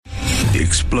The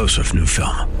explosive new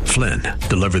film, Flynn,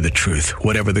 deliver the truth,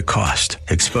 whatever the cost,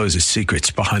 exposes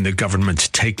secrets behind the government's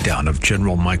takedown of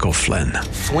General Michael Flynn.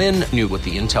 Flynn knew what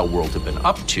the intel world had been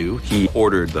up to. He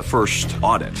ordered the first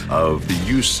audit of the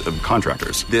use of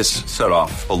contractors. This set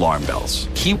off alarm bells.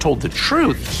 He told the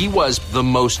truth. He was the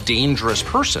most dangerous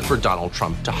person for Donald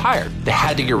Trump to hire. They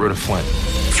had to get rid of Flynn.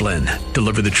 Flynn,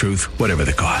 deliver the truth, whatever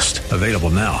the cost. Available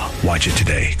now. Watch it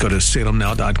today. Go to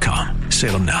salemnow.com.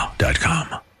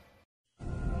 salemnow.com.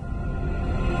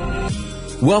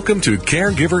 Welcome to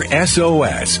Caregiver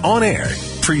SOS On Air,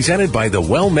 presented by the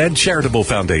WellMed Charitable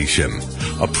Foundation,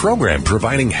 a program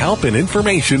providing help and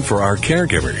information for our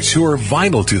caregivers who are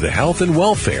vital to the health and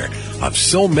welfare of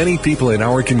so many people in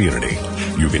our community.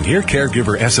 You can hear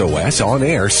Caregiver SOS On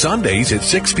Air Sundays at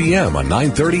 6 p.m. on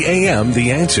 9:30 a.m.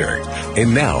 The Answer.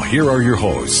 And now, here are your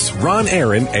hosts, Ron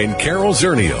Aaron and Carol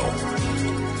Zernial.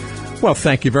 Well,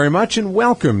 thank you very much, and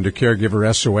welcome to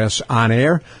Caregiver SOS On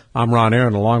Air. I'm Ron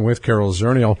Aaron, along with Carol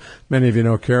Zernial. Many of you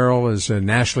know Carol is a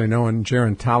nationally known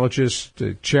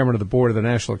gerontologist, chairman of the board of the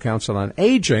National Council on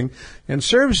Aging, and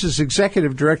serves as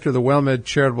executive director of the WellMed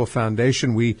Charitable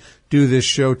Foundation. We do this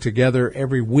show together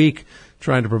every week,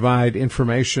 trying to provide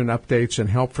information, updates,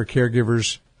 and help for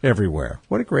caregivers everywhere.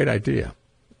 What a great idea.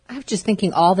 I was just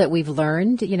thinking all that we've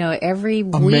learned, every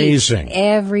week. Amazing.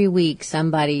 Every week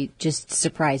somebody just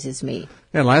surprises me.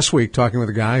 And last week, talking with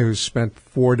a guy who spent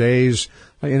 4 days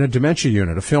in a dementia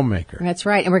unit, a filmmaker. That's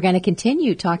right. And we're going to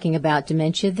continue talking about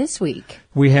dementia this week.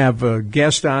 We have a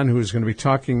guest on who is going to be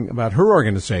talking about her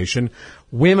organization,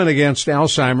 Women Against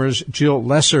Alzheimer's, Jill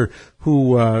Lesser, who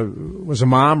was a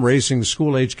mom raising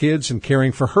school-age kids and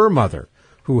caring for her mother,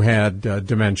 who had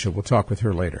dementia. We'll talk with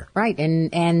her later. Right,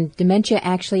 and dementia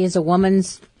actually is a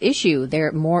woman's issue.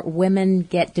 More women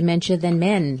get dementia than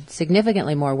men.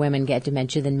 Significantly more women get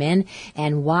dementia than men.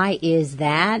 And why is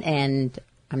that? And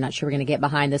I'm not sure we're going to get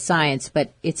behind the science,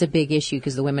 but it's a big issue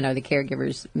because the women are the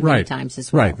caregivers many times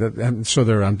as well. Right, and so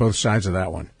they're on both sides of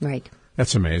that one. Right.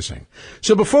 That's amazing.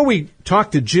 So before we talk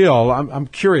to Jill, I'm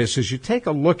curious, as you take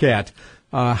a look at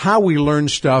how we learn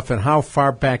stuff and how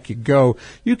far back you go,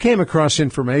 you came across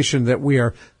information that we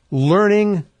are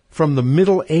learning from the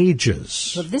Middle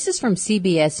Ages. Well, this is from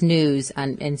CBS News,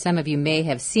 and some of you may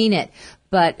have seen it,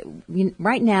 but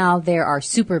right now there are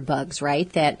superbugs, right,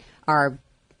 that are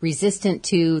resistant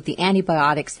to the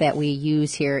antibiotics that we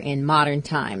use here in modern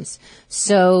times.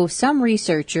 So some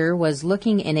researcher was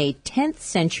looking in a 10th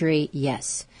century,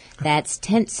 yes, that's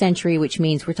 10th century, which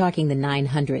means we're talking the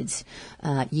 900s,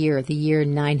 the year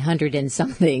 900 and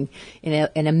something,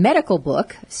 in a medical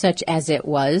book, such as it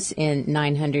was in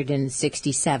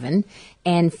 967,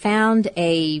 and found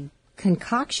a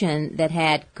concoction that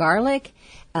had garlic,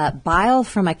 bile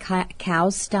from a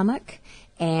cow's stomach,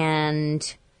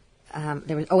 and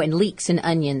and leeks and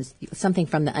onions, something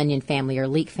from the onion family or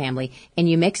leek family, and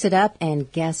you mix it up, and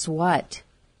guess what?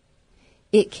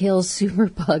 It kills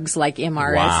superbugs like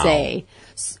MRSA. Wow.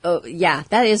 So,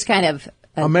 that is kind of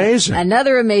amazing.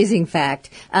 Another amazing fact.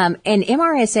 And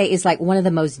MRSA is like one of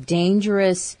the most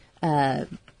dangerous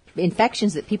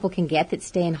infections that people can get that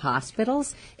stay in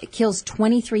hospitals. It kills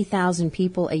 23,000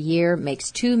 people a year,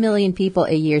 makes 2 million people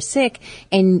a year sick,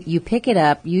 and you pick it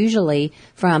up usually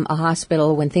from a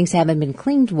hospital when things haven't been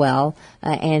cleaned well,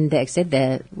 and like I said,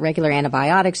 the regular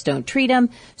antibiotics don't treat them.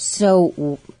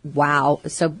 So, wow.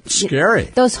 So scary.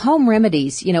 Those home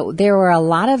remedies, there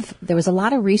was a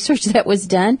lot of research that was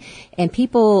done, and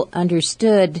people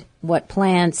understood what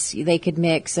plants they could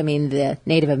mix. I mean, the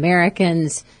Native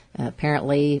Americans,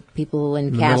 apparently people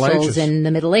in castles in the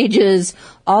Middle Ages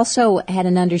also had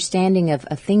an understanding of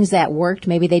things that worked.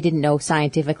 Maybe they didn't know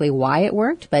scientifically why it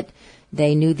worked, but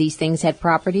they knew these things had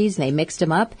properties, and they mixed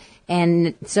them up.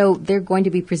 And so they're going to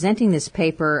be presenting this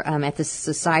paper at the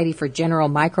Society for General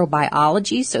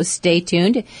Microbiology, so stay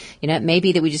tuned. It may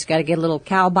be that we just got to get a little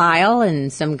cow bile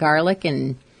and some garlic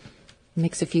and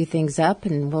mix a few things up,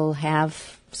 and we'll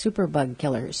have superbug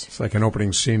killers. It's like an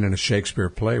opening scene in a Shakespeare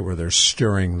play where they're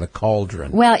stirring the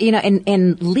cauldron. Well,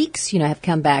 and leeks, have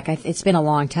come back. It's been a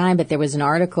long time, but there was an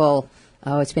article,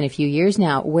 it's been a few years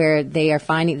now, where they are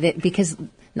finding that because,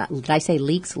 did I say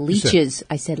leeks? Leeches.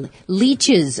 I said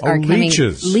leeches are coming.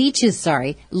 Leeches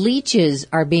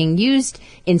are being used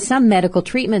in some medical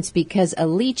treatments because a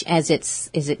leech, as it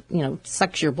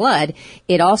sucks your blood,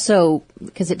 it also,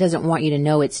 because it doesn't want you to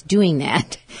know it's doing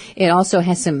that, it also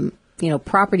has some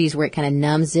properties where it kind of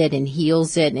numbs it and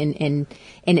heals it, and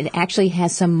it actually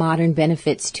has some modern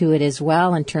benefits to it as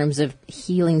well in terms of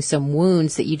healing some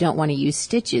wounds that you don't want to use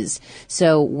stitches.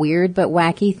 So weird but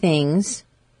wacky things.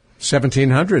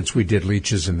 1700s we did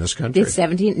leeches in this country. The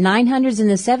 900s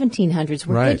and the 1700s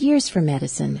were good years for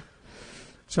medicine.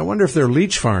 So I wonder if they're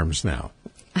leech farms now.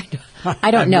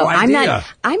 I don't know. No I'm idea.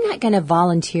 not going to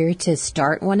volunteer to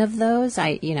start one of those.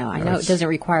 I know it doesn't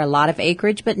require a lot of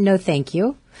acreage, but no, thank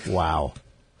you. Wow.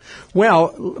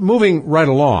 Well, moving right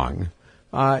along,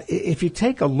 if you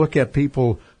take a look at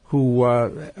people who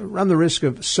run the risk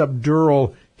of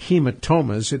subdural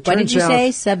hematomas, it turns out... What did you say?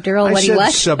 Subdural? I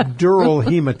What? said subdural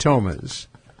hematomas.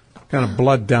 Kind of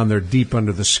blood down there deep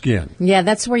under the skin. Yeah,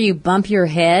 that's where you bump your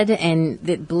head and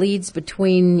it bleeds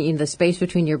between the space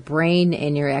between your brain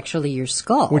and your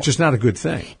skull. Which is not a good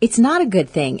thing. It's not a good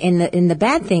thing. And the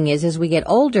bad thing is, as we get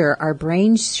older, our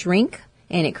brains shrink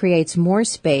and it creates more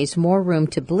space, more room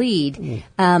to bleed.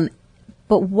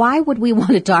 But why would we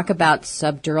want to talk about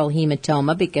subdural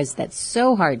hematoma? Because that's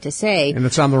so hard to say. And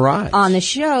it's on the rise. On the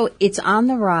show, it's on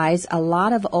the rise. A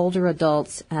lot of older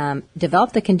adults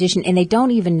develop the condition, and they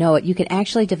don't even know it. You can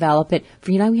actually develop it.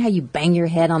 You know how you bang your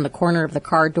head on the corner of the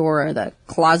car door or the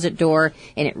closet door,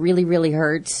 and it really, really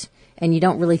hurts? And you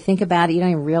don't really think about it. You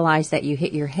don't even realize that you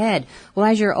hit your head. Well,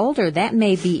 as you're older, that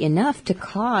may be enough to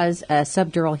cause a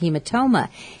subdural hematoma.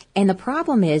 And the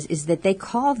problem is that they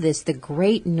call this the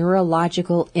great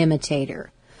neurological imitator,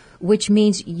 which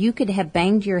means you could have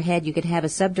banged your head, you could have a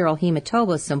subdural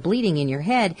hematoma, some bleeding in your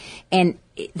head, and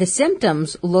the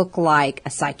symptoms look like a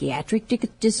psychiatric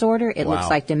disorder, it looks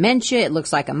like dementia, it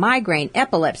looks like a migraine,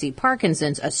 epilepsy,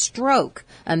 Parkinson's, a stroke,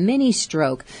 a mini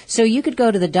stroke. So you could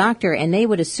go to the doctor and they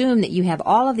would assume that you have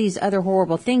all of these other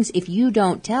horrible things if you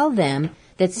don't tell them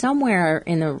that somewhere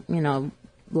in the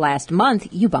last month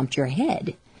you bumped your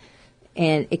head.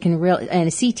 And and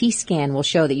a CT scan will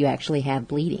show that you actually have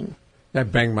bleeding. I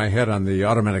banged my head on the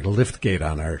automatic lift gate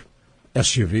on our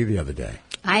SUV the other day.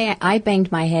 I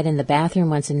banged my head in the bathroom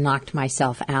once and knocked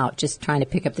myself out just trying to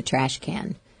pick up the trash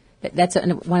can. That's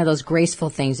one of those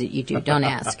graceful things that you do. Don't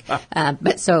ask.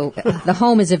 But the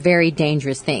home is a very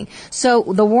dangerous thing. So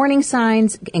the warning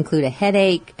signs include a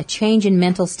headache, a change in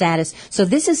mental status. So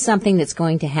this is something that's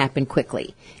going to happen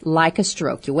quickly, like a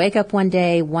stroke. You wake up one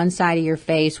day, one side of your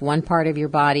face, one part of your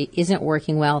body isn't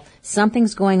working well.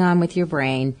 Something's going on with your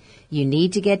brain. You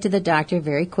need to get to the doctor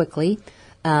very quickly.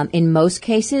 In most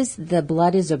cases, the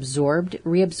blood is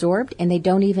reabsorbed, and they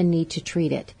don't even need to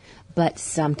treat it. But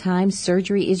sometimes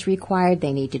surgery is required.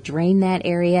 They need to drain that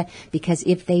area because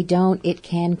if they don't, it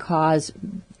can cause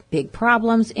big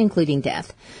problems, including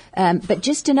death. But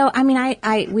just to know,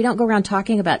 we don't go around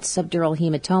talking about subdural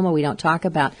hematoma. We don't talk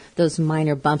about those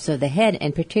minor bumps of the head,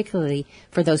 and particularly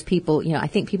for those people, I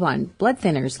think people on blood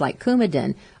thinners like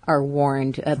Coumadin are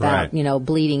warned about,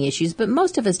 bleeding issues. But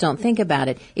most of us don't think about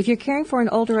it. If you're caring for an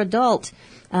older adult,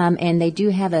 and they do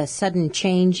have a sudden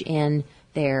change in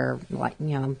their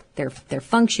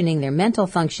functioning, their mental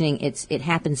functioning, it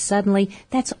happens suddenly,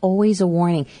 that's always a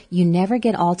warning. You never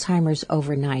get Alzheimer's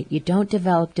overnight. You don't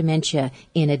develop dementia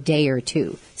in a day or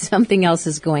two. Something else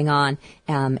is going on,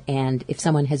 and if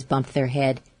someone has bumped their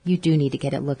head, you do need to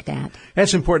get it looked at.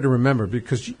 That's important to remember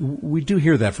because we do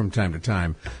hear that from time to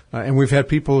time. And we've had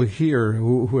people here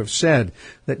who have said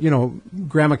that,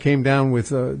 grandma came down with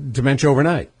dementia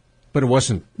overnight. But it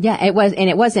wasn't. Yeah, it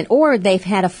wasn't. Or they've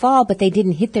had a fall, but they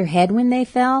didn't hit their head when they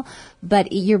fell.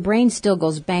 But your brain still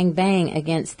goes bang, bang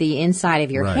against the inside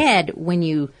of your head when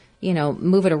you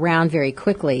move it around very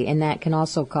quickly. And that can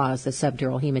also cause the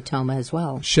subdural hematoma as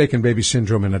well. Shaken baby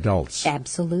syndrome in adults.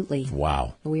 Absolutely.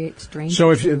 Wow. We're strange.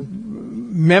 So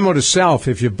memo to self,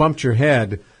 if you bumped your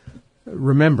head,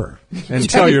 remember and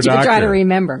tell your doctor. Try to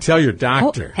remember. Tell your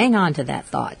doctor. Oh, hang on to that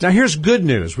thought. Now, here's good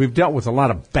news. We've dealt with a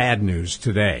lot of bad news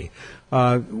today.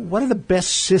 What are the best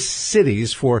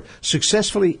cities for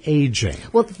successfully aging?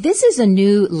 Well, this is a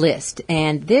new list,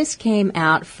 and this came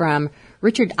out from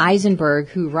Richard Eisenberg,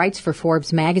 who writes for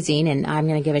Forbes magazine, and I'm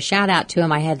going to give a shout out to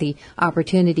him. I had the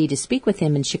opportunity to speak with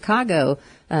him in Chicago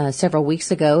several weeks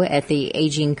ago at the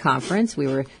Aging Conference. We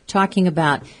were talking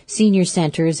about senior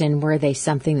centers and were they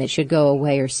something that should go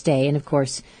away or stay. And, of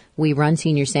course, we run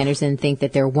senior centers and think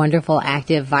that they're wonderful,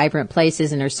 active, vibrant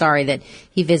places and are sorry that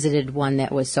he visited one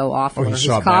that was so awful. His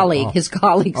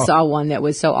colleague saw one that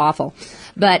was so awful.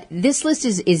 But this list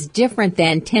is different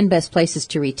than 10 best places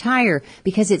to retire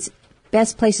because it's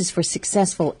best places for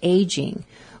successful aging,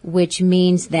 which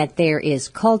means that there is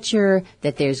culture,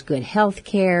 that there's good health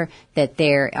care, that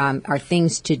there are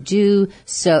things to do,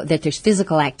 so that there's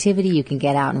physical activity. You can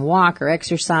get out and walk or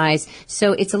exercise.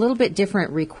 So it's a little bit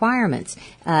different requirements.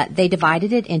 They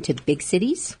divided it into big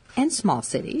cities and small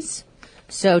cities.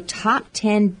 So top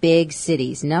 10 big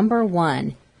cities. Number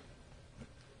 1,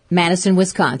 Madison,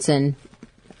 Wisconsin.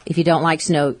 If you don't like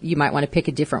snow, you might want to pick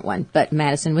a different one. But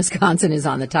Madison, Wisconsin is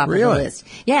on the top of the list.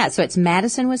 Yeah, so it's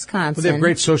Madison, Wisconsin. Well, they have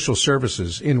great social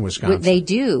services in Wisconsin. They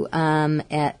do.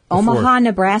 At Omaha,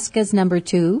 Nebraska's number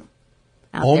 2.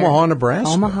 Omaha, Nebraska?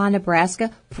 Omaha,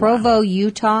 Nebraska. Provo,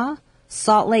 Utah.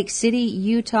 Salt Lake City,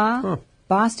 Utah.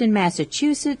 Boston,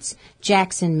 Massachusetts.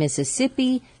 Jackson,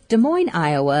 Mississippi. Des Moines,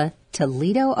 Iowa.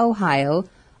 Toledo, Ohio.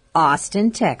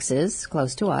 Austin, Texas,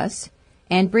 close to us.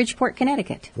 And Bridgeport,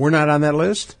 Connecticut. We're not on that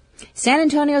list? San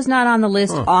Antonio's not on the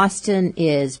list. Austin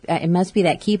is. It must be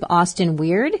that Keep Austin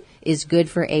Weird is good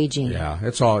for aging. Yeah,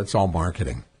 it's all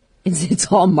marketing. It's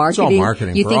all marketing. It's all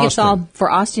marketing. You for think Austin. it's all for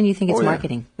Austin? You think it's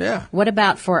marketing? Yeah. What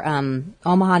about for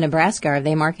Omaha, Nebraska? Are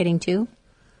they marketing too?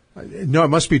 No, it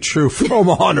must be true for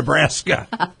Omaha, Nebraska.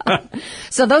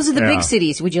 So those are the big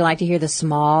cities. Would you like to hear the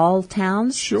small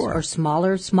towns? Sure. Or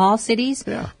small cities?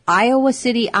 Yeah. Iowa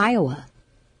City, Iowa,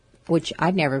 which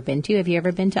I've never been to. Have you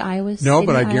ever been to Iowa City, No,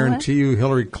 but I Iowa? guarantee you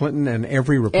Hillary Clinton and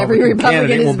every Republican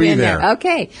candidate has will be been there.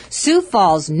 Okay. Sioux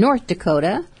Falls, North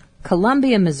Dakota,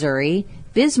 Columbia, Missouri,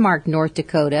 Bismarck, North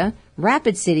Dakota,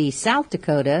 Rapid City, South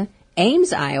Dakota,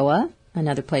 Ames, Iowa,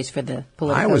 another place for the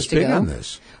politicos Iowa's to big go. on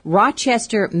this.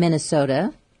 Rochester,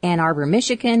 Minnesota, Ann Arbor,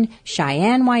 Michigan,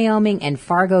 Cheyenne, Wyoming, and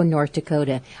Fargo, North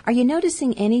Dakota. Are you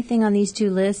noticing anything on these two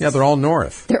lists? Yeah, they're all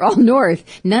north. They're all north.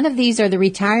 None of these are the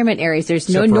retirement areas. There's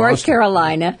Except no for North Austin.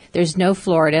 Carolina. There's no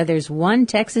Florida. There's one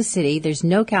Texas City. There's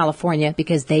no California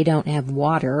because they don't have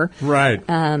water. Right.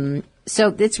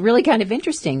 So it's really kind of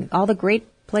interesting. All the great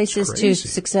places to crazy.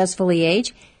 successfully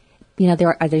age. You know,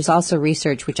 there's also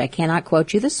research, which I cannot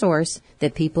quote you the source,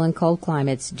 that people in cold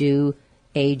climates do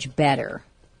age better.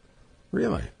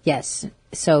 Really? Yes.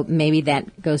 So maybe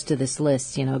that goes to this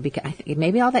list, you know, because I think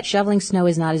maybe all that shoveling snow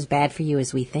is not as bad for you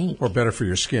as we think. Or better for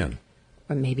your skin.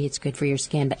 Or maybe it's good for your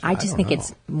skin. But I just don't think know.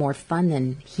 it's more fun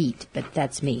than heat. But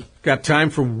that's me. Got time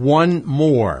for one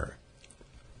more.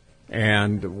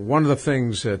 And one of the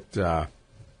things that,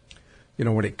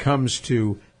 when it comes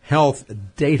to health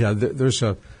data, there's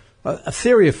a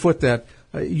theory afoot that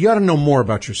you got to know more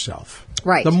about yourself.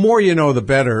 Right. The more you know, the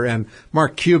better. And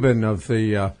Mark Cuban of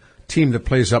the team that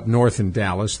plays up north in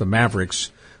Dallas, the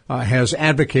Mavericks, has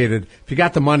advocated, if you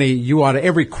got the money, you ought to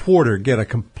every quarter get a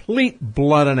complete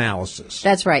blood analysis.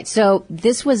 That's right. So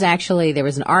this was actually, there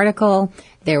was an article,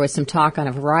 there was some talk on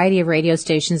a variety of radio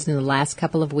stations in the last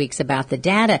couple of weeks about the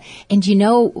data. And you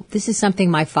know, this is something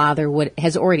my father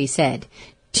has already said.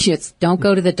 Just don't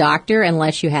go to the doctor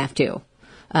unless you have to.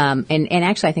 And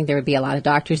actually, I think there would be a lot of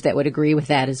doctors that would agree with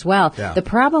that as well. Yeah. The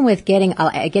problem with getting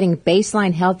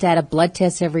baseline health data, blood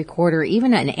tests every quarter,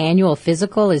 even an annual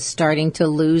physical is starting to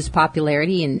lose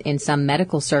popularity in some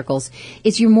medical circles,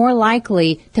 is you're more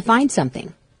likely to find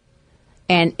something.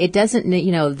 And it doesn't,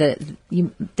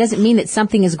 doesn't mean that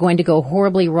something is going to go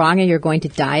horribly wrong or you're going to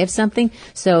die of something.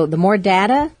 So the more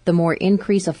data, the more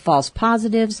increase of false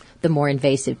positives, the more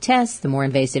invasive tests, the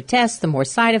more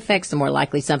side effects, the more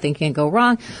likely something can go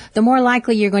wrong, the more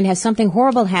likely you're going to have something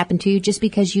horrible happen to you just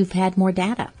because you've had more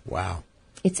data. Wow.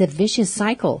 It's a vicious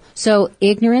cycle. So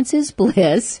ignorance is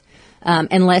bliss.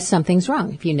 Unless something's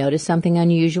wrong. If you notice something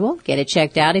unusual, get it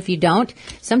checked out. If you don't,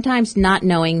 sometimes not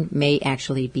knowing may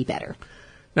actually be better.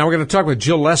 Now we're going to talk with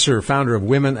Jill Lesser, founder of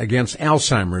Women Against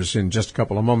Alzheimer's, in just a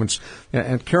couple of moments.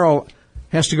 And Carol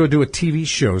has to go do a TV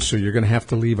show, so you're going to have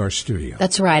to leave our studio.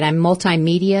 That's right. I'm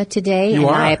multimedia today, You and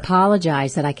are. I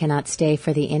apologize that I cannot stay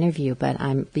for the interview, but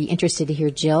I'm be interested to hear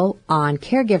Jill on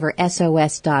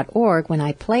caregiversos.org when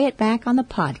I play it back on the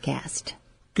podcast.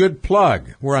 Good plug.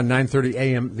 We're on 9:30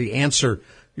 a.m. The Answer.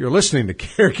 You're listening to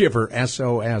Caregiver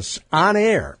SOS on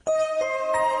air.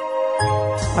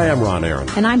 Hi, I'm Ron Aaron.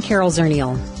 And I'm Carol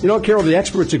Zernial. You know, Carol, the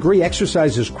experts agree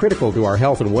exercise is critical to our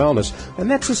health and wellness, and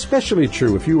that's especially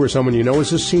true if you or someone you know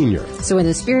is a senior. So in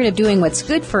the spirit of doing what's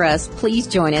good for us, please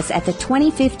join us at the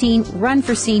 2015 Run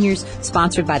for Seniors,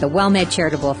 sponsored by the WellMed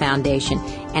Charitable Foundation.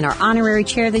 And our honorary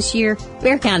chair this year,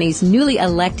 Bexar County's newly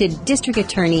elected District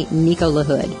Attorney, Nico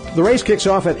LaHood. The race kicks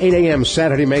off at 8 a.m.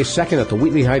 Saturday, May 2nd at the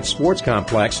Wheatley Heights Sports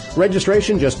Complex.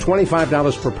 Registration just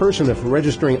 $25 per person if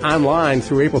registering online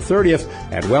through April 30th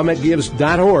at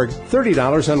wellmedgives.org,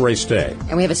 $30 on race day.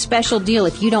 And we have a special deal.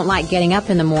 If you don't like getting up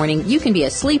in the morning, you can be a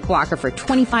sleepwalker for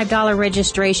 $25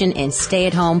 registration and stay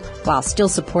at home while still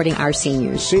supporting our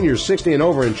seniors. Seniors 60 and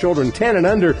over and children 10 and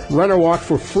under run or walk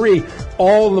for free.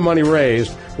 All the money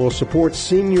raised will support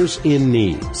seniors in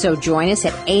need. So join us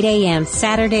at 8 a.m.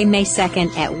 Saturday, May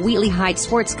 2nd at Wheatley Heights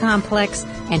Sports Complex.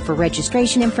 And for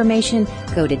registration information,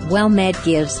 go to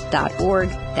wellmedgives.org.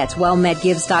 That's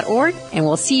wellmedgives.org, and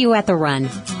we'll see you at the run.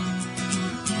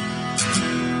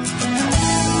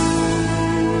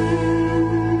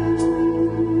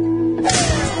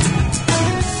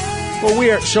 We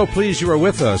are so pleased you are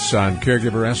with us on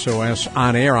Caregiver SOS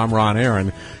On Air. I'm Ron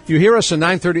Aaron. You hear us at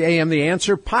 9:30 a.m. The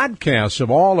Answer. Podcasts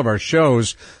of all of our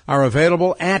shows are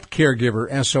available at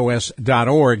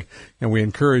caregiversos.org, and we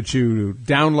encourage you to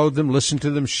download them, listen to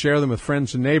them, share them with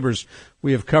friends and neighbors.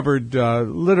 We have covered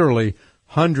literally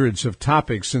hundreds of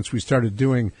topics since we started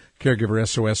doing Caregiver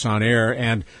SOS On Air,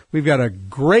 and we've got a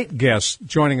great guest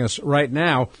joining us right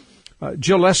now.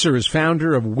 Jill Lesser is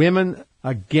founder of Women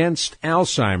Against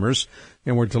Alzheimer's,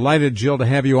 and we're delighted, Jill, to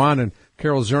have you on. And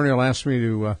Carol Zernial asked me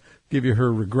to give you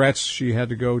her regrets. She had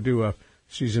to go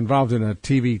she's involved in a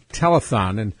TV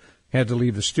telethon and had to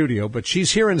leave the studio, but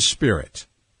she's here in spirit.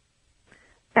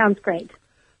 Sounds great.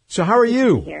 So how are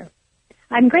you? Here.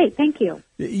 I'm great, thank you.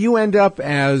 You end up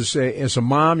as a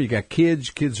mom, you got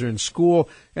kids are in school,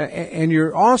 and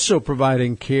you're also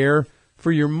providing care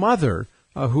for your mother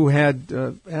who had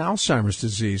Alzheimer's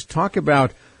disease. Talk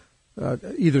about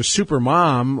either super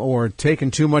mom or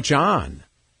taking too much on.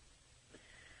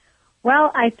 Well,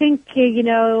 I think,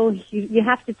 you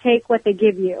have to take what they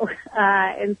give you.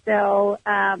 And so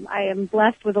I am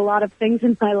blessed with a lot of things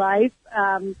in my life,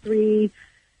 3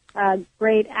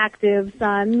 great active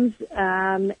sons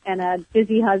and a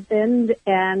busy husband.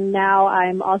 And now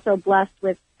I'm also blessed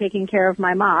with taking care of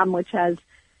my mom, which has,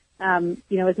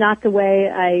 is not the way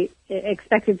I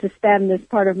expected to spend this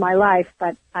part of my life,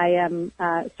 but I am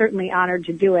certainly honored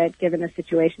to do it given the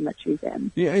situation that she's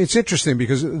in. Yeah, it's interesting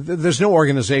because there's no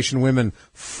organization, Women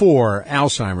for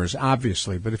Alzheimer's,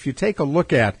 obviously, but if you take a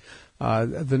look at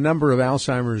the number of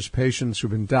Alzheimer's patients who've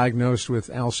been diagnosed with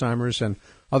Alzheimer's and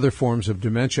other forms of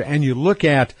dementia, and you look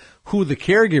at who the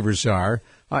caregivers are,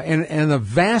 and the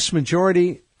vast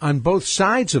majority on both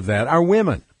sides of that are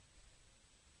women.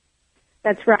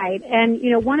 That's right. And,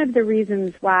 one of the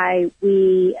reasons why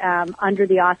we, under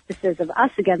the auspices of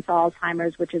Us Against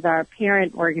Alzheimer's, which is our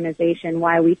parent organization,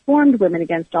 why we formed Women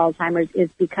Against Alzheimer's is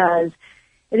because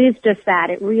it is just that.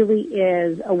 It really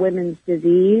is a women's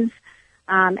disease.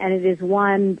 And it is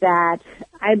one that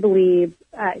I believe,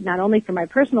 not only from my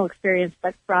personal experience,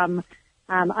 but from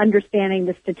understanding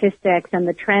the statistics and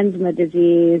the trends in the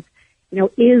disease,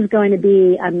 is going to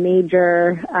be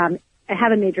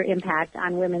have a major impact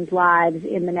on women's lives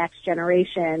in the next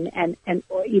generation, and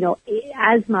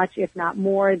as much, if not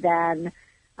more, than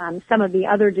some of the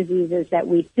other diseases that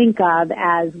we think of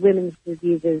as women's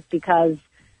diseases because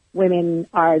women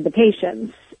are the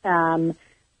patients.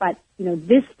 But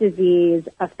this disease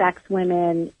affects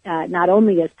women not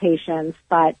only as patients,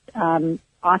 but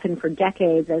often for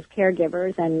decades as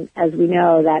caregivers, and as we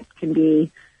know, that can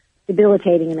be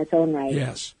debilitating in its own right.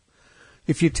 Yes.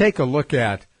 If you take a look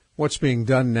at what's being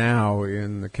done now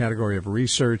in the category of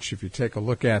research, if you take a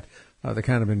look at the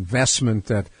kind of investment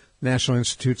that National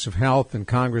Institutes of Health and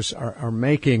Congress are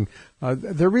making,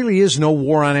 there really is no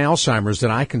war on Alzheimer's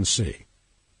that I can see.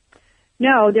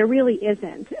 No, there really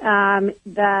isn't.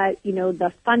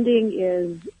 The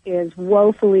funding is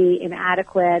woefully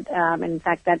inadequate. In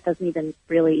fact, that doesn't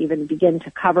even begin to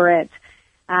cover it.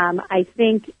 I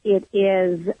think it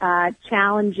is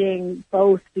challenging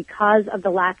both because of the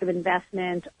lack of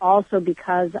investment, also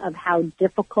because of how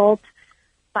difficult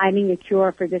finding a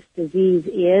cure for this disease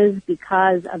is,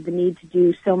 because of the need to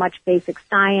do so much basic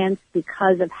science,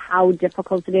 because of how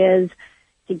difficult it is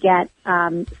to get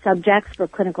subjects for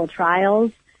clinical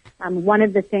trials. One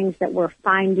of the things that we're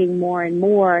finding more and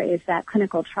more is that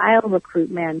clinical trial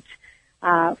recruitment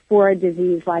for a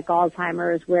disease like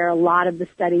Alzheimer's, where a lot of the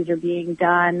studies are being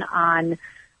done on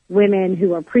women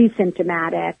who are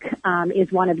pre-symptomatic,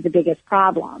 is one of the biggest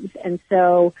problems. And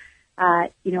so,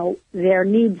 there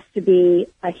needs to be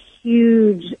a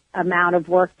huge amount of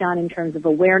work done in terms of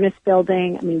awareness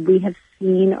building. I mean, we have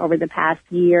seen over the past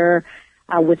year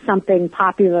with something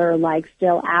popular like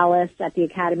Still Alice at the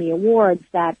Academy Awards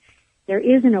that there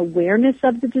is an awareness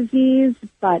of the disease,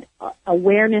 but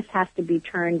awareness has to be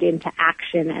turned into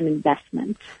action and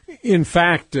investment. In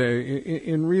fact,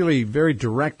 in really very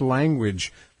direct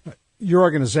language, your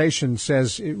organization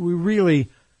says we really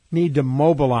need to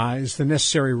mobilize the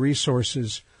necessary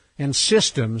resources and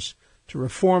systems to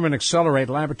reform and accelerate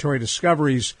laboratory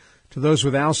discoveries to those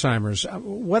with Alzheimer's.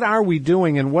 What are we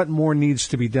doing, and what more needs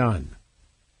to be done?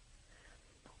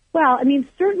 Well, I mean,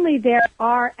 certainly there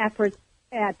are efforts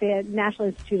at the National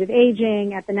Institute of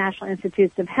Aging, at the National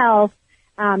Institutes of Health.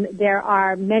 There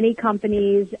are many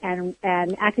companies and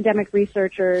academic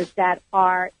researchers that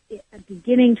are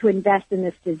beginning to invest in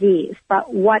this disease.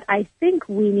 But what I think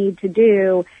we need to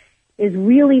do is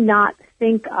really not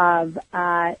think of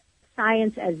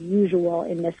science as usual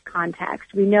in this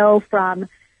context. We know from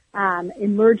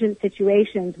emergent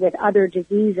situations with other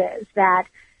diseases that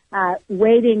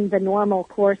waiting the normal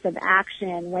course of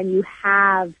action when you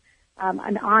have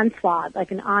an onslaught,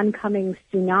 like an oncoming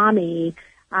tsunami.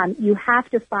 You have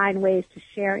to find ways to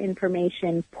share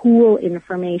information, pool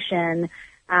information,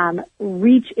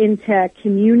 reach into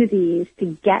communities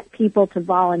to get people to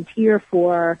volunteer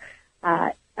for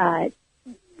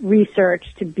research,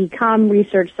 to become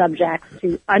research subjects,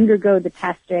 to undergo the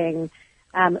testing.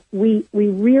 We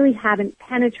really haven't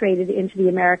penetrated into the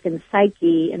American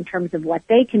psyche in terms of what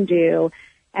they can do.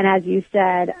 And as you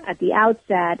said at the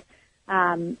outset,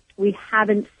 we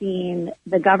haven't seen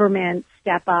the government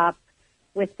step up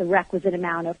with the requisite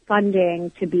amount of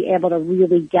funding to be able to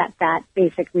really get that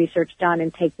basic research done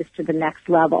and take this to the next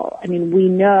level. I mean, we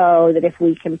know that if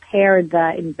we compare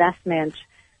the investment,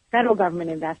 federal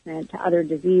government investment, to other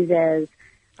diseases,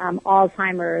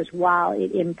 Alzheimer's, while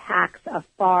it impacts a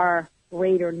far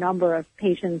greater number of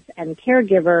patients and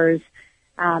caregivers,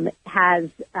 has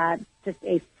just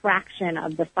a fraction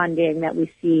of the funding that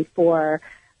we see for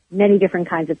many different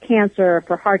kinds of cancer,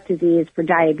 for heart disease, for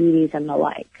diabetes, and the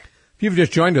like. If you've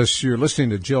just joined us, you're listening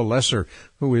to Jill Lesser,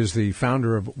 who is the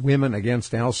founder of Women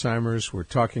Against Alzheimer's. We're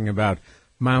talking about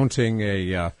mounting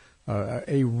a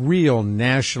real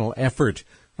national effort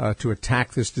to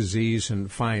attack this disease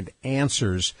and find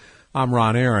answers. I'm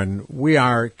Ron Aaron. We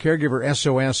are Caregiver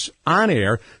SOS on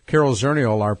air. Carol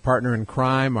Zernial, our partner in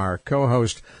crime, our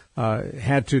co-host,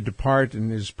 had to depart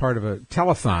and is part of a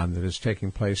telethon that is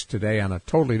taking place today on a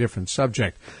totally different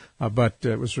subject. But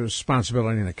it was a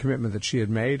responsibility and a commitment that she had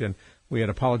made, and we had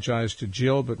apologized to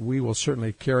Jill, but we will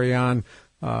certainly carry on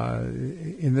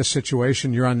in this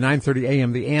situation. You're on 9:30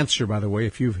 a.m. The Answer, by the way,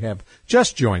 if you have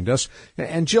just joined us.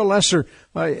 And Jill Lesser,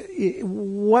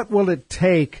 what will it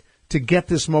take to get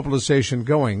this mobilization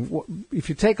going? If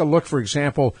you take a look, for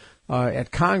example,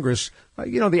 at Congress,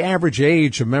 the average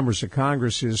age of members of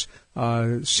Congress is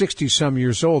 60-some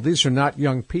years old. These are not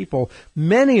young people.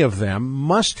 Many of them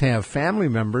must have family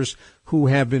members who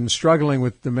have been struggling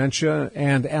with dementia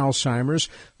and Alzheimer's.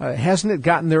 Hasn't it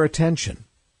gotten their attention?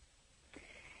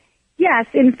 Yes,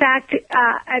 in fact,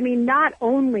 not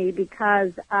only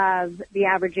because of the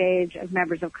average age of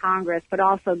members of Congress, but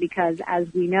also because,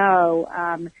 as we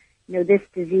know, this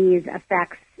disease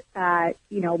affects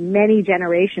many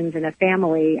generations in a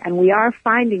family, and we are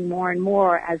finding more and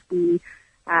more as we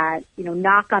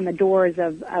knock on the doors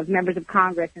of members of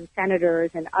Congress and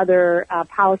senators and other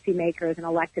policymakers and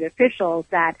elected officials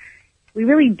that we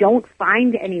really don't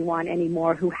find anyone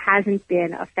anymore who hasn't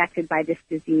been affected by this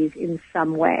disease in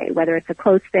some way, whether it's a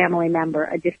close family member,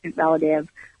 a distant relative,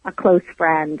 a close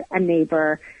friend, a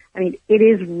neighbor. I mean, it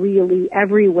is really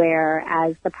everywhere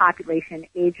as the population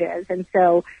ages. And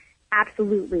so,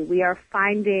 absolutely, we are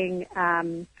finding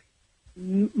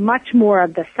much more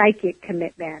of the psychic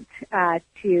commitment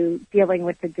to dealing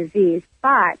with the disease.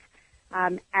 But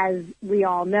as we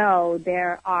all know,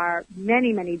 there are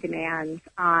many, many demands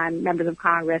on members of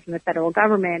Congress and the federal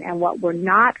government, and what we're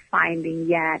not finding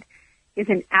yet is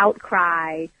an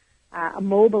outcry, a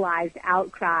mobilized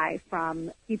outcry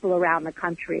from people around the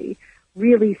country,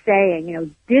 really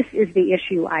saying, this is the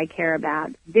issue I care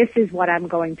about. This is what I'm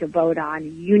going to vote on.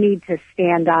 You need to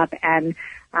stand up and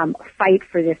fight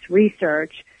for this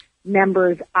research.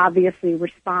 Members obviously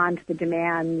respond to the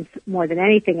demands more than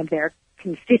anything of their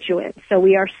constituents. So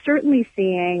we are certainly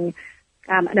seeing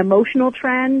an emotional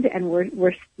trend, and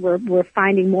we're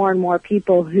finding more and more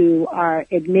people who are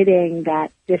admitting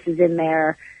that this is in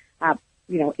their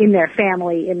in their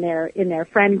family, in their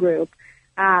friend group.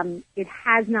 It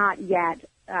has not yet,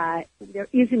 there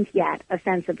isn't yet a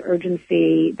sense of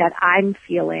urgency that I'm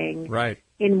feeling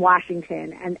in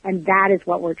Washington, and that is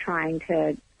what we're trying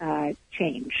to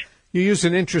change. You used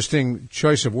an interesting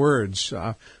choice of words.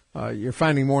 You're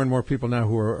finding more and more people now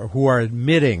who are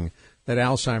admitting that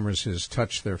Alzheimer's has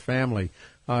touched their family.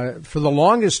 For the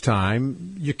longest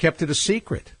time, you kept it a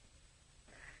secret.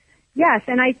 Yes,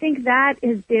 and I think that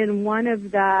has been one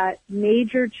of the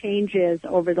major changes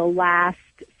over the last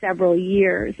several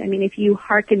years. I mean, if you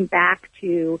hearken back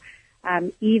to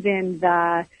even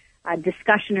the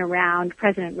discussion around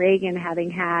President Reagan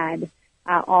having had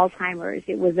Alzheimer's,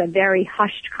 it was a very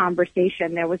hushed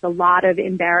conversation. There was a lot of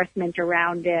embarrassment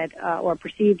around it, or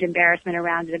perceived embarrassment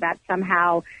around it, about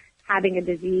somehow having a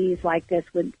disease like this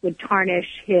would tarnish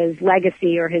his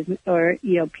legacy or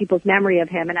people's memory of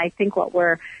him. And I think what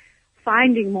we're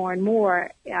finding more and more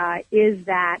is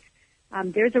that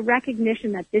there's a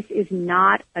recognition that this is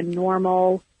not a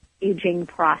normal aging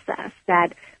process.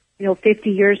 That 50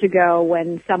 years ago,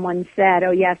 when someone said, "Oh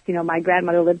yes, my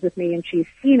grandmother lives with me and she's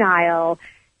senile,"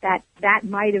 that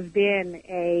might have been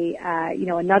a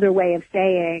another way of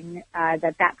saying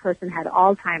that person had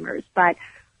Alzheimer's. But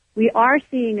we are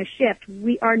seeing a shift.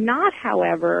 We are not,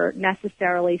 however,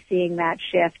 necessarily seeing that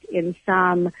shift in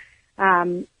some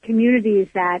communities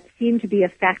that seem to be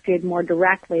affected more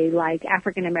directly, like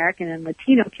African American and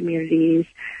Latino communities,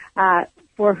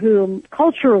 for whom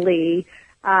culturally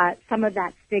some of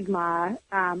that stigma,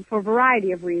 for a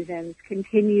variety of reasons,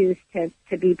 continues to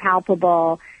be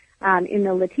palpable. In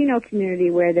the Latino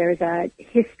community, where there's a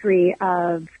history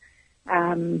of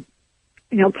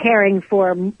caring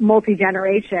for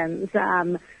multi-generations,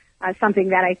 something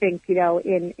that I think,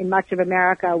 in much of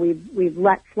America we've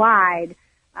let slide.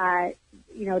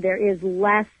 There is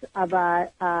less of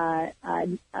a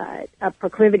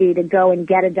proclivity to go and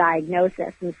get a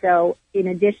diagnosis. And so in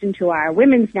addition to our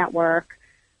women's network,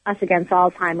 Us Against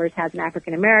Alzheimer's has an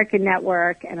African American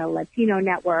network and a Latino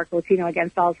network, Latino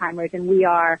Against Alzheimer's, and we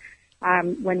are,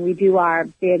 when we do our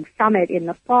big summit in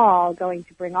the fall, going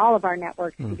to bring all of our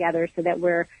networks together so that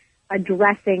we're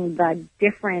addressing the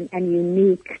different and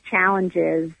unique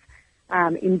challenges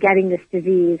in getting this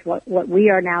disease, what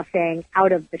we are now saying,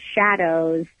 out of the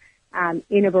shadows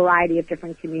in a variety of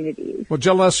different communities. Well,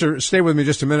 Jill Lesser, stay with me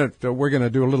just a minute. We're going to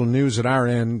do a little news at our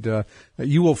end.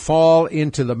 You will fall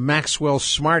into the Maxwell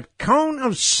Smart Cone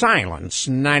of Silence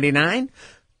 99,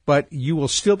 but you will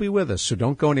still be with us, so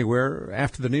don't go anywhere.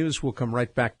 After the news, we'll come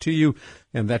right back to you,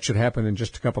 and that should happen in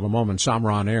just a couple of moments. I'm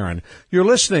Ron Aaron. You're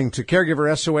listening to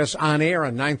Caregiver SOS on air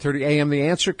on 9:30 a.m. The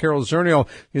Answer. Carol Zernial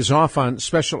is off on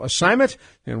special assignment,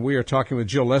 and we are talking with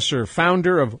Jill Lesser,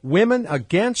 founder of Women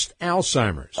Against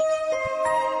Alzheimer's.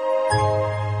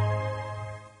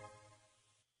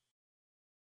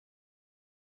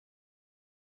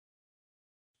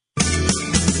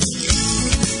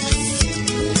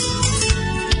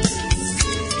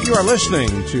 You are listening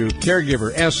to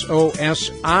Caregiver SOS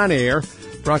on air,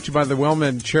 brought to you by the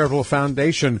WellMed Charitable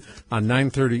Foundation on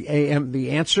 9:30 a.m.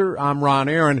 The Answer. I'm Ron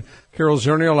Aaron. Carol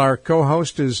Zernial, our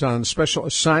co-host, is on special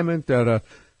assignment at a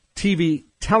TV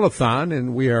telethon,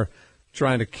 and we are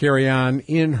trying to carry on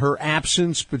in her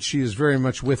absence, but she is very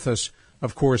much with us,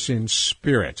 of course, in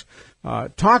spirit.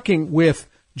 Talking with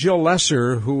Jill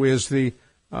Lesser, who is the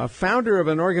founder of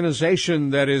an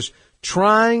organization that is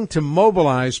trying to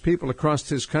mobilize people across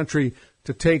this country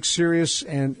to take serious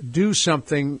and do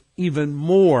something even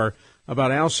more about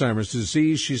Alzheimer's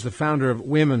disease. She's the founder of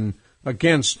Women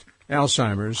Against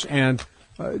Alzheimer's. And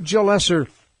Jill Lesser,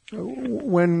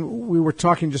 when we were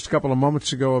talking just a couple of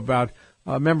moments ago about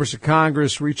members of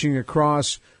Congress reaching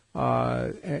across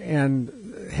and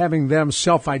having them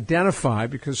self-identify,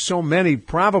 because so many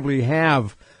probably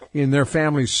have in their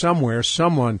family somewhere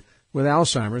someone with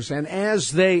Alzheimer's, and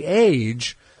as they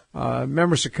age,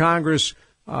 members of Congress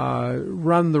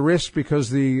run the risk, because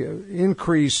the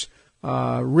increased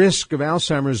risk of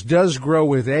Alzheimer's does grow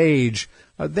with age.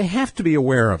 They have to be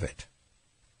aware of it.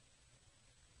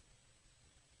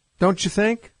 Don't you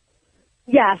think?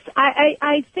 Yes,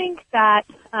 I think that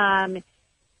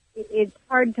it's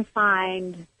hard to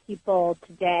find people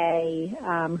today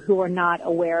who are not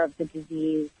aware of the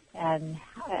disease and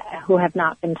who have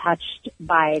not been touched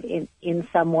by it in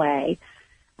some way.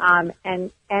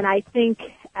 And I think,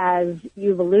 as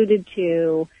you've alluded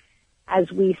to,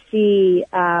 as we see,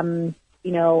 an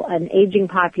aging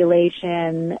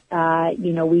population,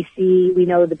 we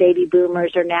know the baby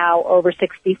boomers are now over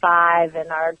 65 and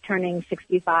are turning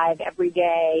 65 every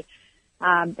day,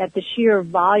 that the sheer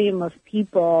volume of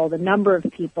people, the number of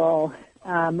people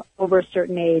over a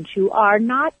certain age who are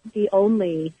not the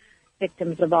only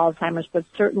victims of Alzheimer's, but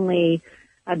certainly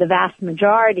the vast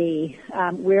majority,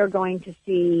 we're going to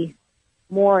see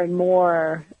more and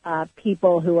more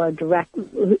people who are direct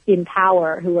in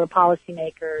power, who are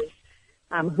policymakers,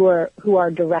 who are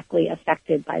directly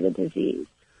affected by the disease.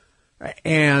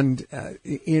 And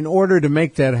in order to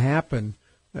make that happen,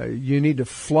 you need to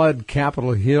flood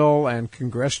Capitol Hill and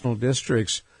congressional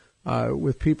districts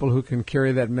with people who can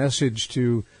carry that message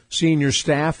to senior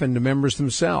staff and to members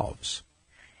themselves.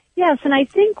 Yes, and I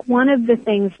think one of the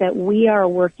things that we are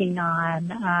working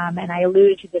on, and I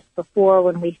alluded to this before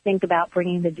when we think about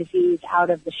bringing the disease out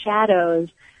of the shadows,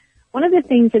 one of the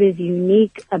things that is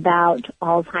unique about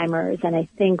Alzheimer's, and I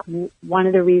think one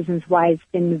of the reasons why it's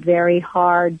been very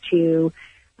hard to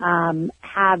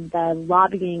have the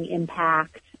lobbying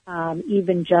impact,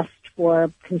 even just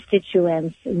for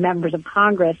constituents and members of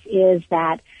Congress, is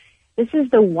that this is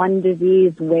the one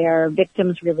disease where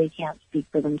victims really can't speak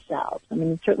for themselves. I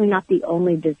mean, it's certainly not the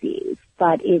only disease,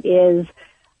 but it is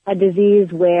a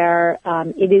disease where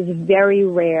it is very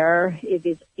rare. It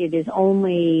is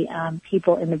only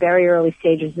people in the very early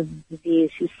stages of the disease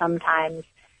who sometimes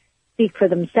speak for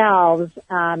themselves,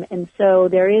 and so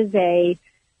there is a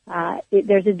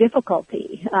there's a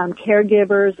difficulty.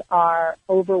 Caregivers are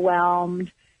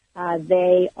overwhelmed.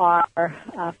 They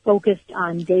are focused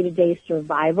on day-to-day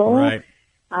survival. Right.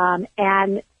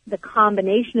 And the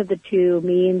combination of the two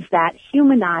means that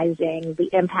humanizing the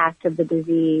impact of the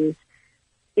disease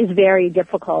is very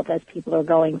difficult as people are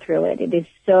going through it. It is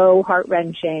so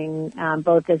heart-wrenching,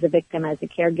 both as a victim, as a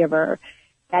caregiver,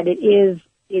 that it is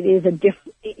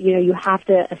you have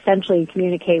to essentially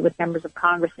communicate with members of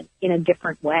Congress in a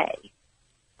different way.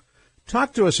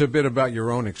 Talk to us a bit about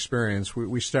your own experience.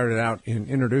 We started out in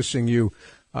introducing you,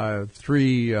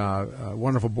 three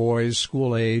wonderful boys,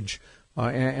 school age,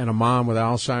 and a mom with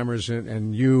Alzheimer's,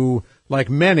 and you, like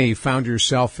many, found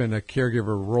yourself in a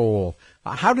caregiver role.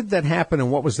 How did that happen,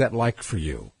 and what was that like for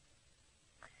you?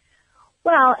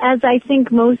 Well, as I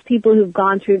think most people who've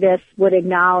gone through this would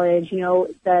acknowledge,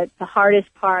 the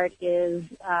hardest part is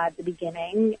the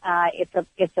beginning.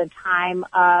 It's a time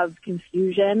of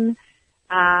confusion.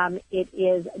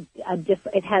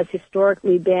 It has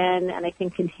historically been, and I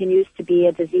think continues to be,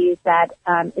 a disease that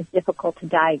is difficult to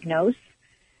diagnose.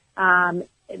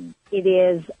 It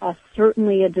is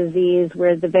certainly a disease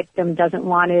where the victim doesn't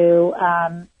want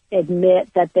to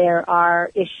admit that there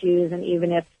are issues, and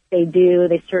even if they do,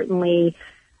 they certainly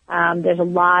there's a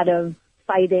lot of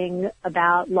fighting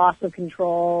about loss of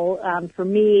control. For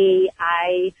me,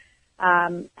 I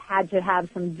had to have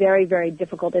some very, very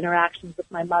difficult interactions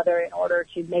with my mother in order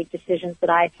to make decisions that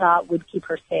I thought would keep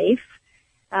her safe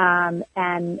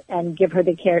and give her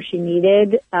the care she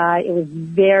needed. It was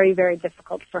very, very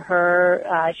difficult for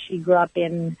her. She grew up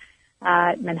in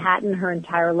Manhattan her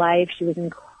entire life. She was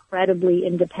incredibly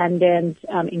independent,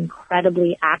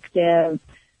 incredibly active.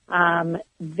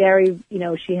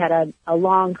 She had a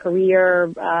long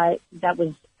career that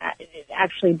was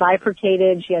actually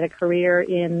bifurcated. She had a career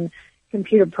in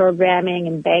computer programming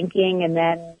and banking, and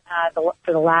then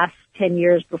for the last 10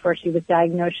 years before she was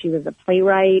diagnosed, she was a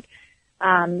playwright.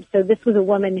 So this was a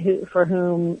woman for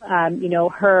whom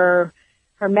her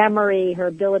memory, her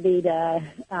ability to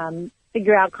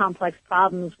figure out complex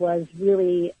problems was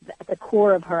really at the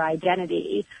core of her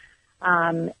identity.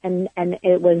 And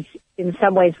it was in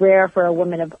some ways rare for a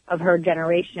woman of her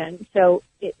generation. So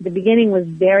the beginning was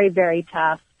very, very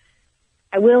tough.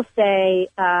 I will say,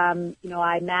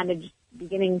 I managed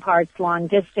beginning parts long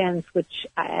distance, which,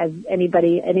 as any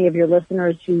of your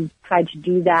listeners who tried to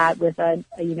do that with a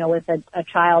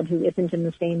child who isn't in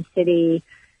the same city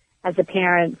as a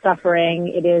parent suffering,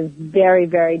 it is very,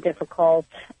 very difficult,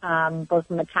 both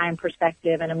from a time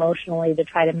perspective and emotionally, to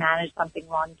try to manage something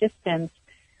long distance.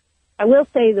 I will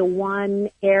say the one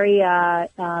area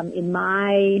in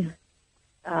my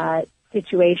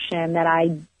situation that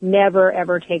I never,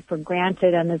 ever take for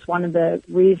granted, and is one of the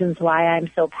reasons why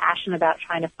I'm so passionate about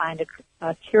trying to find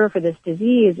a cure for this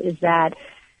disease, is that,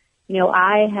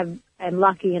 I'm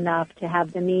lucky enough to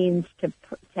have the means to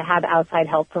have outside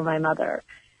help for my mother.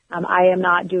 I am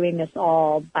not doing this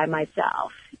all by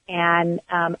myself. And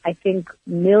I think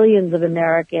millions of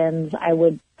Americans, I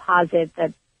would posit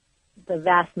that the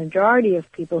vast majority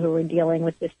of people who are dealing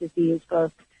with this disease,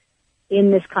 both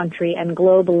in this country and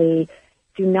globally,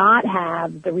 do not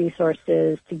have the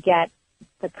resources to get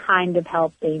the kind of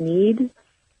help they need.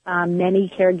 Many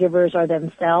caregivers are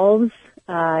themselves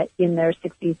in their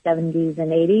 60s, 70s,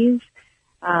 and 80s.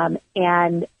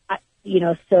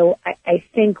 So I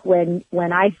think when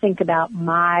I think about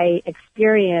my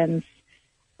experience,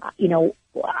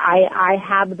 I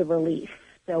have the relief.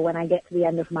 So when I get to the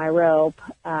end of my rope,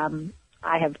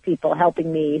 I have people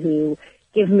helping me who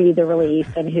give me the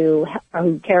relief and who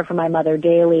care for my mother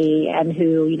daily, and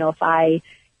who, if I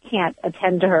can't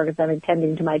attend to her because I'm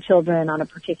attending to my children on a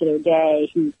particular day,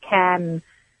 who can,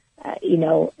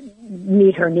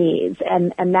 meet her needs.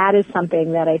 And that is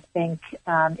something that I think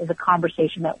is a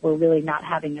conversation that we're really not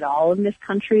having at all in this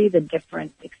country, the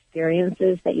different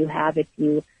experiences that you have if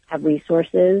you have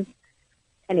resources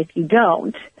and if you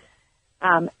don't.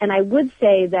 And I would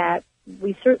say that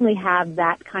we certainly have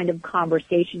that kind of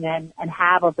conversation and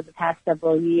have over the past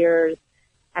several years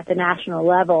at the national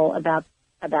level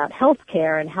about health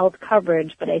care and health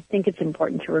coverage. But I think it's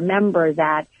important to remember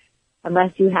that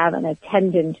unless you have an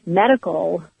attendant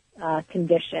medical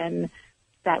condition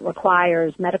that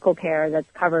requires medical care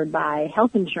that's covered by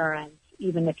health insurance,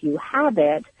 even if you have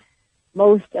it,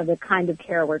 most of the kind of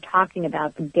care we're talking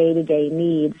about, the day-to-day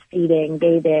needs, feeding,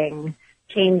 bathing,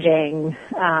 changing,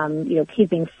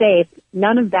 keeping safe,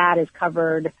 none of that is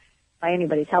covered by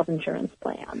anybody's health insurance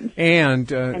plan.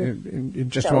 And in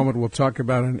just a moment, we'll talk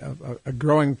about a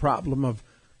growing problem of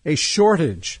a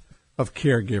shortage of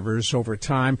caregivers over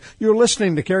time. You're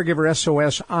listening to Caregiver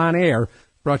SOS On Air.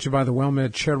 brought to you by the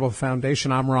WellMed Charitable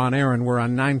Foundation. I'm Ron Aaron. We're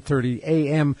on 9:30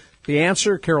 a.m. The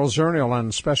Answer, Carol Zernial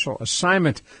on special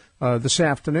assignment this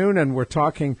afternoon, and we're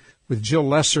talking with Jill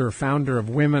Lesser, founder of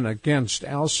Women Against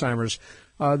Alzheimer's.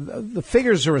 The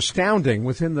figures are astounding.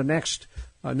 Within the next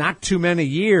not too many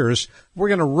years, we're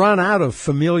going to run out of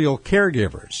familial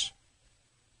caregivers.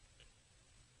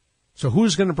 So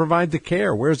who's going to provide the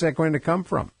care? Where's that going to come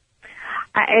from?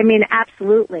 I mean,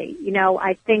 absolutely. You know,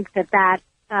 I think that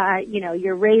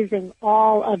you're raising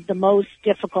all of the most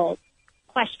difficult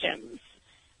questions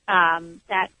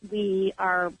that we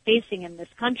are facing in this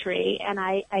country. And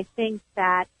I think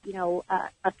that,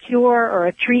 a cure or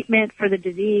a treatment for the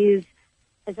disease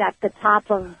is at the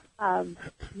top of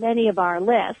many of our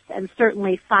lists, and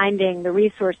certainly finding the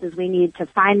resources we need to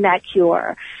find that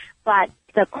cure. But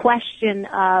the question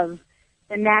of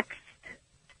the next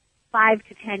 5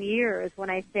 to 10 years, when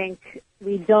I think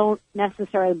we don't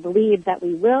necessarily believe that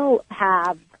we will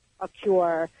have a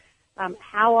cure,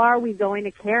 how are we going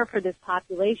to care for this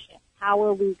population? How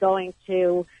are we going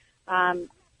to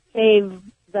save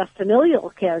the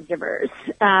familial caregivers,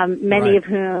 many of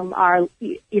whom are,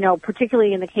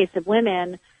 particularly in the case of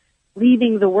women,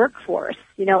 leaving the workforce?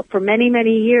 For many,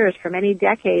 many years, for many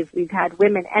decades, we've had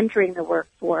women entering the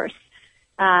workforce,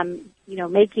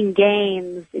 making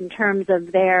gains in terms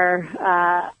of their,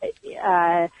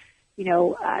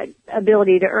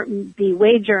 ability to be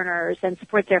wage earners and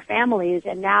support their families.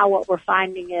 And now what we're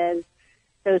finding is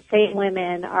those same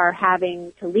women are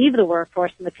having to leave the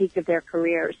workforce in the peak of their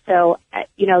careers. So,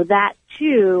 that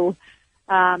too,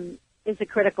 is a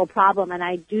critical problem. And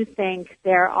I do think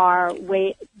there are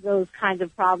those kinds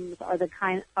of problems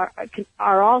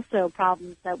are also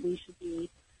problems that we should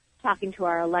be talking to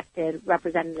our elected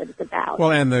representatives about.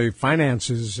 Well, and the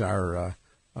finances are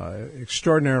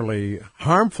extraordinarily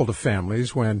harmful to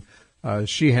families when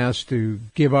she has to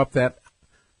give up that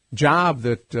job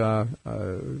that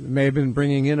may have been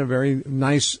bringing in a very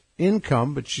nice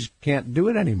income, but she can't do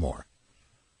it anymore.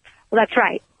 Well, that's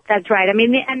right. That's right. I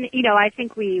mean, and, I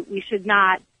think we should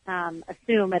not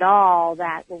assume at all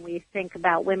that when we think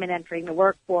about women entering the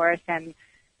workforce and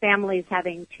families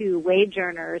having two wage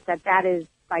earners, that is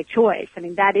by choice. I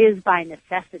mean, that is by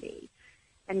necessity.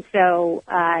 And so,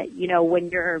 when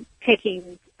you're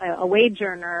taking a wage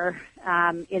earner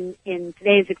in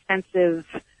today's expensive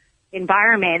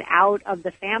environment out of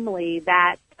the family,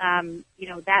 that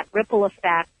ripple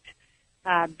effect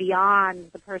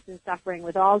beyond the person suffering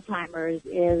with Alzheimer's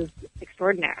is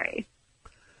extraordinary.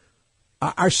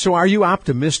 So are you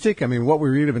optimistic? I mean, what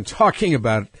we've really been talking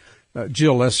about,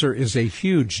 Jill Lesser, is a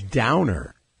huge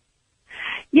downer.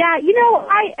 Yeah,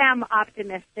 I am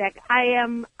optimistic. I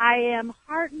am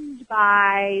heartened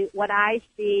by what I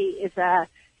see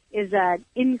is an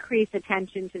increased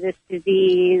attention to this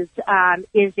disease.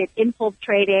 Is it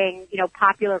infiltrating,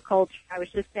 popular culture? I was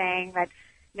just saying that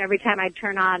every time I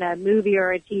turn on a movie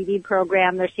or a TV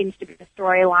program, there seems to be a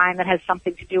storyline that has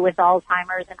something to do with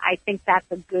Alzheimer's, and I think that's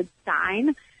a good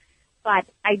sign. But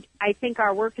I think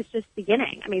our work is just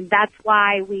beginning. I mean, that's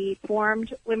why we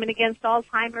formed Women Against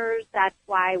Alzheimer's. That's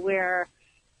why we've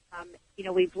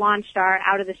launched our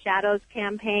Out of the Shadows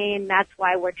campaign. That's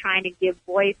why we're trying to give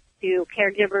voice to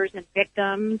caregivers and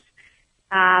victims,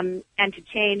 and to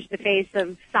change the face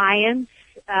of science,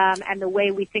 and the way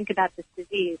we think about this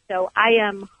disease. So I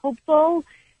am hopeful,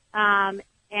 and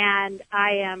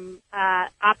I am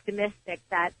optimistic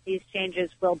that these changes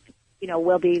will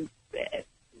be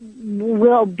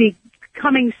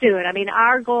coming soon. I mean,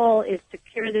 our goal is to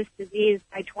cure this disease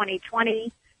by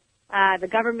 2020. The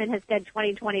government has said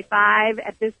 2025.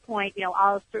 At this point,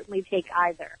 I'll certainly take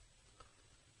either.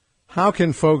 How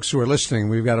can folks who are listening,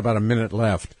 we've got about a minute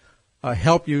left,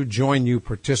 help you, join you,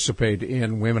 participate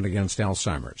in Women Against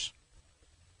Alzheimer's?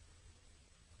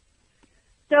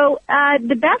 So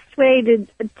the best way to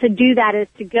do that is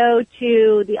to go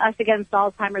to the Us Against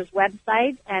Alzheimer's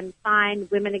website and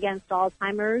find Women Against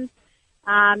Alzheimer's,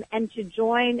 and to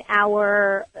join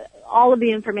all of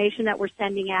the information that we're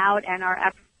sending out and our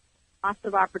efforts. Lots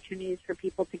of opportunities for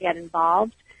people to get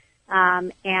involved,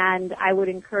 and I would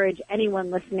encourage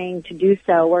anyone listening to do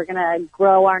so. We're going to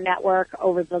grow our network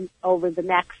over the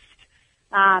next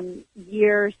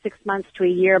year, 6 months to a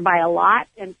year by a lot.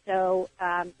 And so,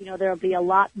 there'll be a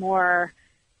lot more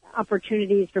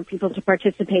opportunities for people to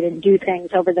participate and do things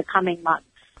over the coming months.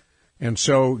 And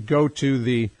so go to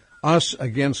the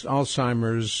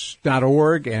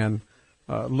usagainst.alzheimers.org and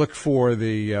look for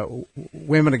the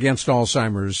Women Against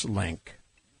Alzheimer's link.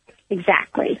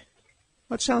 Exactly.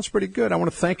 That sounds pretty good. I want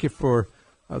to thank you for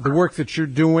the work that you're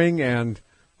doing, and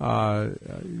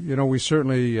we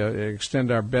certainly extend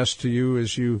our best to you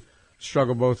as you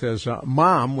struggle both as a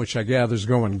mom, which I gather is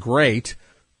going great,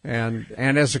 and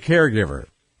as a caregiver.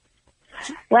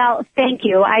 Well, thank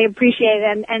you. I appreciate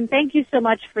it. And thank you so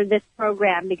much for this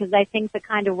program, because I think the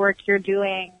kind of work you're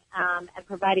doing and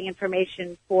providing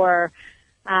information for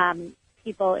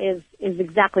people is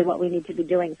exactly what we need to be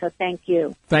doing. So thank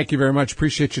you. Thank you very much.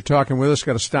 Appreciate you talking with us.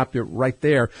 Got to stop you right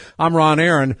there. I'm Ron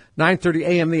Aaron. 9:30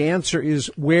 a.m. The Answer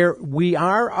is where we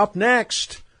are. Up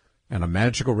next, and a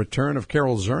magical return of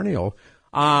Carol Zernial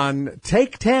on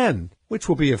Take 10, which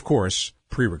will be, of course,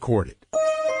 pre-recorded.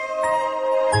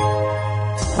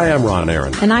 Hi, I'm Ron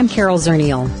Aaron. And I'm Carol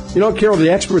Zernial. You know, Carol, the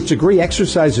experts agree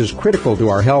exercise is critical to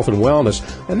our health and wellness,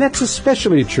 and that's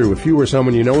especially true if you or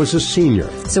someone you know is a senior.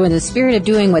 So in the spirit of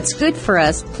doing what's good for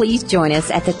us, please join us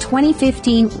at the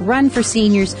 2015 Run for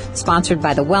Seniors, sponsored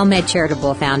by the WellMed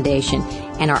Charitable Foundation.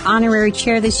 And our honorary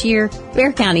chair this year,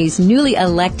 Bexar County's newly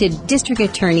elected District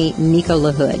Attorney, Nico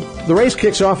LaHood. The race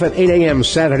kicks off at 8 a.m.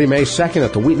 Saturday, May 2nd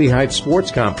at the Wheatley Heights Sports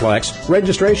Complex.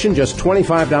 Registration just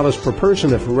 $25 per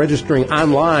person if registering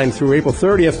online through April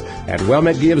 30th at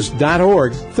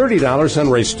wellmedgives.org, $30 on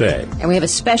race day. And we have a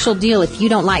special deal if you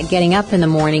don't like getting up in the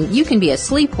morning. You can be a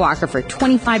sleepwalker for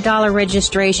 $25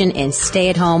 registration and stay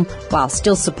at home while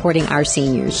still supporting our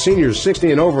seniors. Seniors 60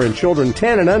 and over and children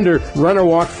 10 and under run or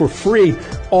walk for free.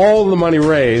 All the money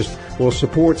raised will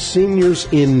support seniors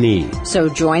in need. So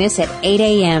join us at 8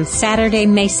 a.m. Saturday,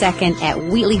 May 2nd at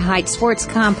Wheatley Heights Sports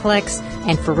Complex.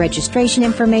 And for registration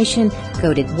information,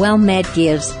 go to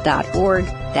wellmedgives.org.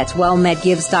 That's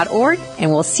wellmedgives.org,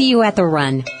 and we'll see you at the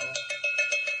run.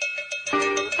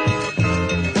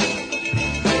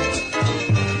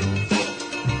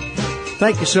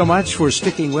 Thank you so much for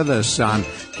sticking with us on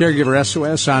Caregiver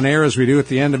SOS on air, as we do at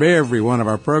the end of every one of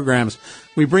our programs.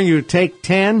 We bring you Take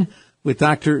 10 with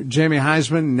Dr. Jamie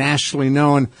Heisman, nationally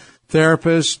known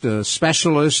therapist,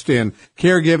 specialist in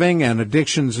caregiving and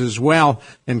addictions as well,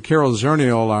 and Carol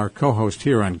Zernial, our co-host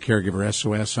here on Caregiver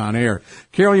SOS on air.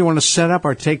 Carol, you want to set up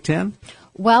our Take 10?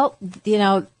 Well, you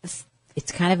know,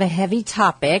 it's kind of a heavy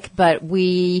topic, but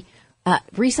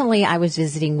recently I was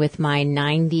visiting with my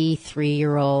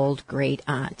 93-year-old great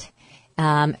aunt,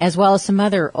 as well as some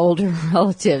other older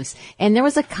relatives. And there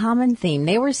was a common theme.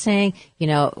 They were saying, you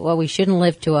know, well, we shouldn't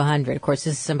live to 100. Of course,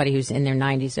 this is somebody who's in their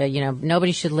 90s. So, you know,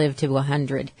 nobody should live to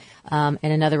 100. And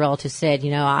another relative said, you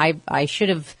know, I should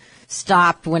have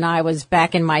stopped when I was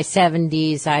back in my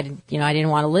 70s. I didn't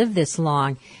want to live this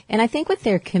long. And I think what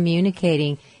they're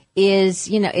communicating is,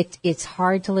 you know, it's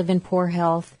hard to live in poor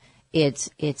health. It's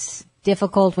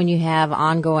difficult when you have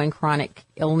ongoing chronic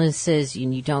illnesses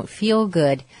and you don't feel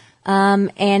good. And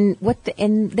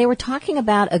they were talking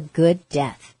about a good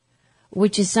death,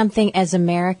 which is something as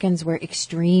Americans we're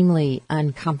extremely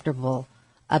uncomfortable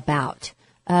about.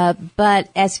 But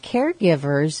as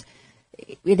caregivers,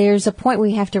 there's a point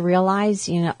we have to realize,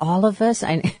 you know, all of us,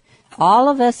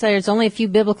 there's only a few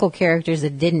biblical characters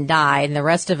that didn't die, and the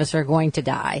rest of us are going to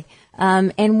die.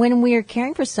 And when we are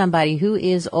caring for somebody who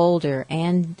is older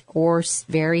and or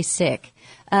very sick,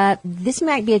 this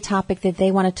might be a topic that they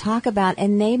want to talk about,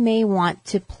 and they may want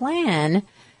to plan,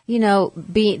 you know,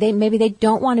 maybe they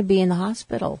don't want to be in the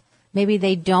hospital. Maybe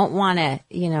they don't want to,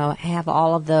 you know, have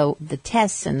all of the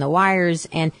tests and the wires.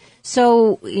 And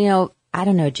so, you know, I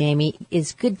don't know, Jamie,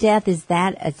 is good death, is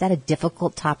that a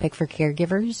difficult topic for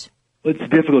caregivers? Well, it's a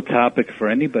difficult topic for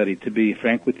anybody, to be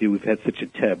frank with you. We've had such a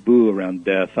taboo around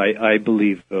death. I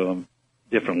believe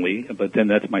differently, but then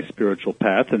that's my spiritual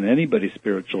path, and anybody's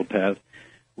spiritual path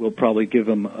will probably give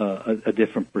them a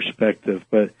different perspective.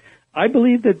 But I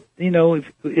believe that, you know,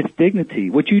 it's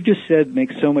dignity. What you just said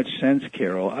makes so much sense,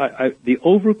 Carol. The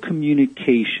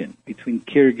over-communication between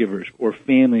caregivers or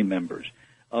family members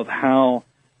of how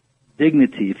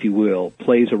dignity, if you will,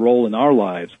 plays a role in our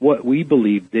lives, what we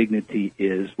believe dignity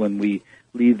is when we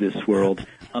leave this world,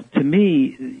 to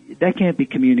me, that can't be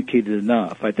communicated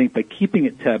enough. I think by keeping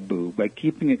it taboo, by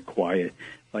keeping it quiet,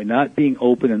 by not being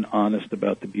open and honest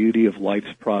about the beauty of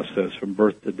life's process from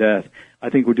birth to death, I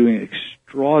think we're doing an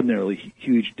extraordinarily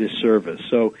huge disservice.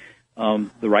 So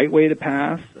the right way to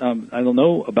pass, I don't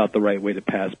know about the right way to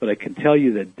pass, but I can tell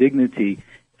you that dignity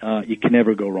you can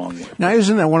never go wrong with. Now,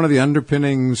 isn't that one of the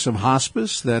underpinnings of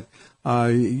hospice, that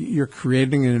you're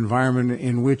creating an environment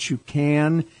in which you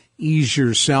can ease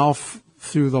yourself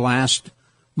through the last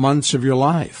months of your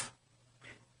life?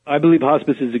 I believe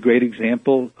hospice is a great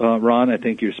example, Ron. I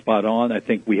think you're spot on. I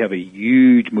think we have a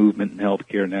huge movement in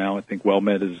healthcare now. I think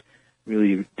WellMed is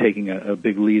really taking a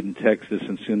big lead in Texas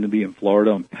and soon to be in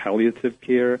Florida on palliative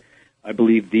care. I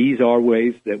believe these are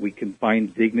ways that we can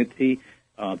find dignity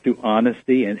through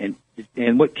honesty,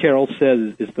 and what Carol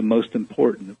says is the most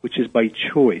important, which is by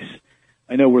choice.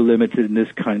 I know we're limited in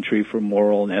this country for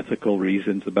moral and ethical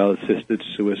reasons about assisted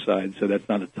suicide, so that's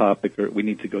not a topic we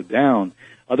need to go down.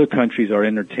 Other countries are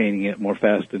entertaining it more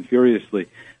fast and furiously.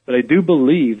 But I do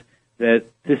believe that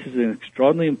this is an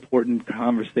extraordinarily important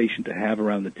conversation to have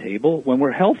around the table when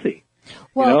we're healthy.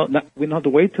 Well, we don't have to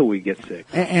wait till we get sick.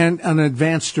 And an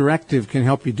advance directive can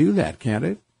help you do that, can't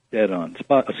it? Dead on.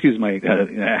 Excuse my...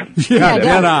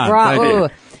 dead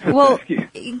on. Well,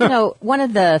 one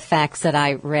of the facts that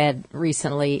I read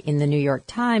recently in the New York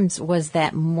Times was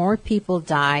that more people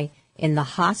die in the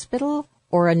hospital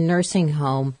or a nursing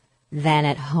home than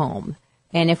at home.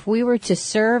 And if we were to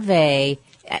survey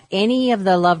any of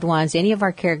the loved ones, any of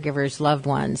our caregivers' loved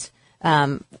ones,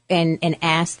 and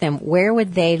ask them where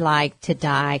would they like to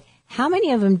die, how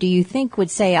many of them do you think would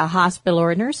say a hospital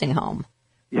or a nursing home?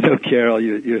 Carol,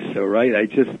 you're so right. I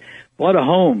just bought a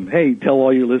home. Hey, tell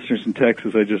all your listeners in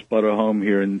Texas I just bought a home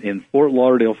here in Fort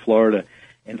Lauderdale, Florida.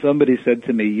 And somebody said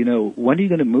to me, when are you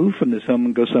going to move from this home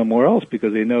and go somewhere else?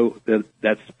 Because they know that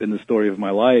that's been the story of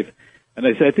my life. And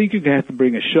I said, I think you're going to have to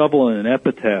bring a shovel and an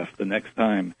epitaph the next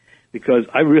time, because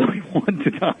I really want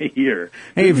to die here.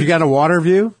 Hey, have you got a water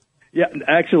view? Yeah,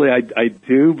 actually, I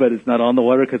do, but it's not on the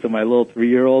water because of my little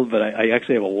 3-year-old. But I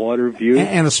actually have a water view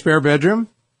and a spare bedroom.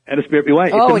 And a spare.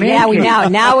 Why? Oh, now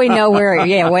we know where.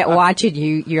 Yeah, watch it.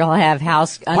 You'll have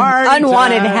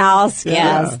unwanted house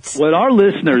guests. What our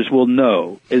listeners will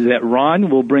know is that Ron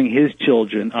will bring his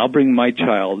children. I'll bring my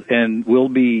child, and we'll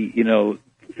be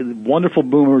wonderful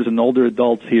boomers and older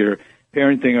adults here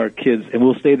parenting our kids, and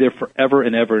we'll stay there forever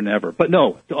and ever and ever. But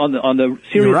no, on the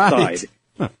serious side.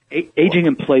 Aging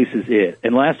in place is it.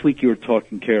 And last week you were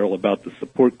talking, Carol, about the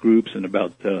support groups and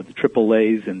about the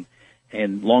AAAs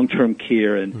and long-term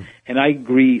care, and I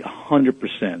agree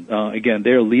 100%. Again,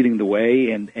 they're leading the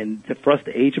way, and for us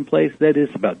to age in place, that is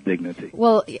about dignity.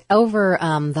 Well, over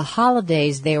the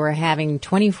holidays, they were having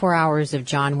 24 hours of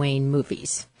John Wayne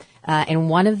movies, and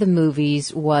one of the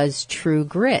movies was True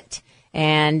Grit.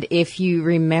 And if you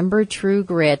remember True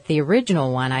Grit, the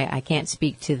original one, I can't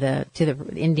speak to the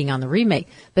ending on the remake,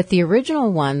 but the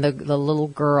original one, the little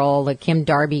girl, the Kim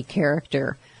Darby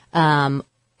character,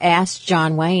 asked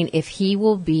John Wayne if he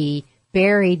will be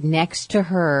buried next to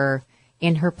her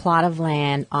in her plot of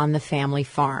land on the family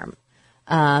farm.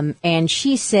 And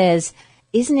she says,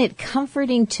 isn't it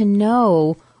comforting to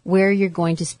know where you're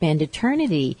going to spend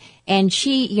eternity? And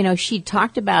she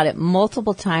talked about it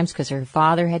multiple times because her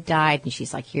father had died, and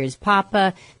she's like, here's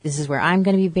Papa, this is where I'm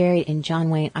going to be buried, and John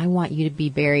Wayne, I want you to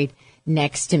be buried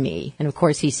next to me. And of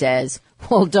course he says,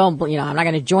 well, I'm not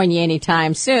going to join you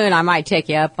anytime soon. I might take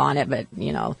you up on it, but,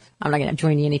 I'm not going to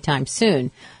join you anytime soon.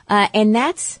 And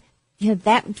that's,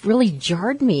 that really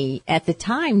jarred me at the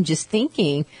time, just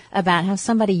thinking about how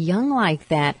somebody young like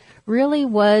that really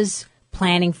was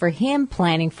planning for him,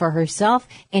 planning for herself,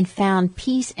 and found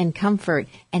peace and comfort.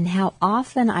 And how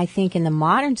often I think in the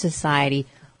modern society,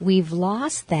 we've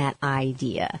lost that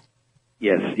idea.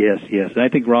 Yes. And I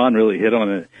think Ron really hit on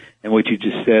it. And what you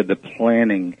just said, the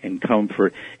planning and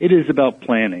comfort, it is about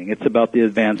planning. It's about the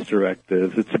advance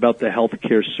directives. It's about the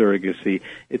healthcare surrogacy.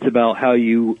 It's about how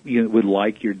you would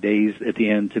like your days at the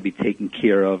end to be taken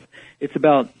care of. It's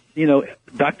about,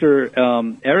 Dr.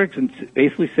 Erickson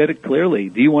basically said it clearly.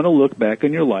 Do you want to look back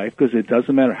on your life, because it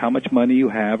doesn't matter how much money you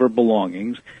have or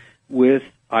belongings, with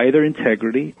either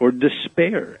integrity or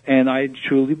despair? And I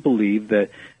truly believe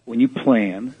that when you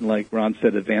plan, like Ron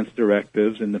said, advance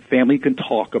directives, and the family can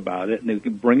talk about it, and they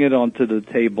can bring it onto the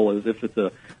table as if it's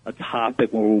a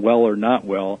topic when we're well or not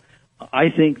well, I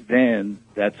think then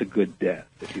that's a good death,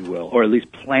 if you will, or at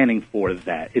least planning for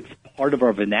that. It's part of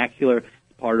our vernacular,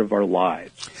 part of our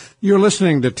lives. You're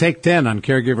listening to Take 10 on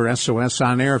Caregiver SOS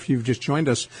On Air. If you've just joined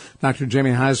us, Dr.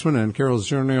 Jamie Heisman and Carol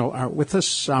Zernial are with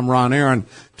us. I'm Ron Aaron,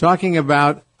 talking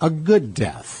about a good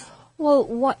death.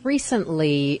 Well,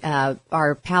 recently,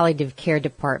 our palliative care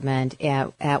department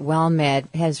at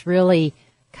WellMed has really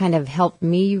kind of helped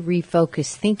me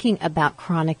refocus thinking about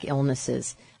chronic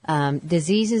illnesses,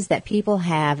 diseases that people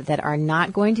have that are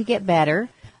not going to get better.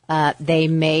 They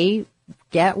may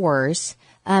get worse.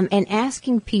 And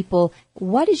asking people,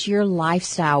 what is your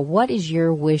lifestyle? What is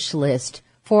your wish list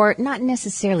for not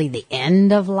necessarily the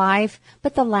end of life,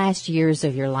 but the last years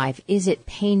of your life? Is it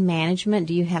pain management?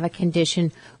 Do you have a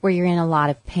condition where you're in a lot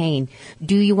of pain?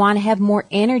 Do you want to have more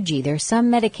energy? There are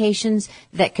some medications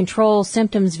that control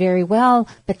symptoms very well,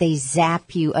 but they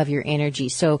zap you of your energy.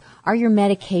 So are your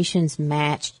medications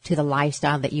matched to the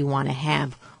lifestyle that you want to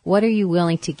have? What are you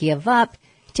willing to give up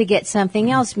to get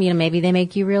something else? Maybe they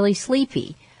make you really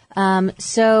sleepy.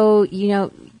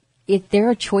 There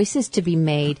are choices to be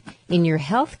made in your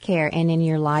health care and in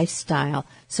your lifestyle.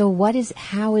 So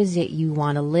how is it you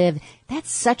want to live?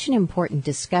 That's such an important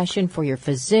discussion for your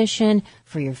physician,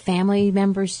 for your family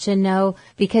members to know,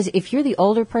 because if you're the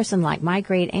older person like my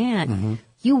great aunt,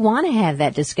 you want to have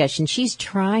that discussion. She's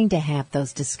trying to have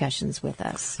those discussions with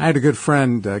us. I had a good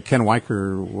friend, Ken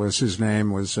Weicker was his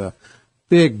name, was a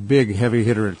big heavy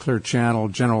hitter at Clear Channel,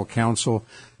 general counsel,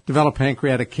 developed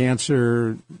pancreatic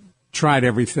cancer, tried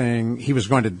everything. He was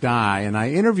going to die, and I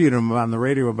interviewed him on the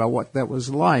radio about what that was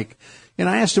like. And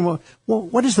I asked him, well,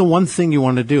 what is the one thing you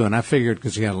want to do? And I figured,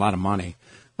 because he had a lot of money,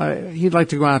 he'd like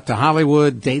to go out to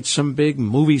Hollywood, date some big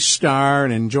movie star,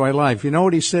 and enjoy life. You know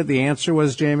what he said the answer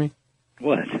was, Jamie?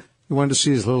 What? He wanted to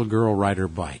see his little girl ride her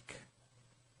bike.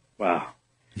 Wow.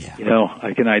 Yeah. You know,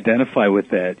 I can identify with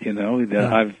that. You know,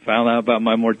 I've found out about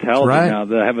my mortality now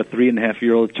that I have a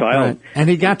 3.5-year-old child. Right. And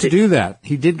he got to do that.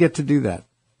 He did get to do that.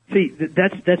 See,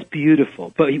 that's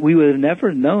beautiful. But we would have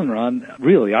never known, Ron.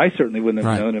 Really, I certainly wouldn't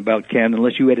have known about Ken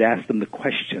unless you had asked him the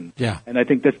question. Yeah. And I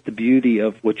think that's the beauty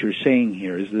of what you're saying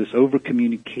here, is this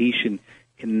over-communication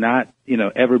cannot,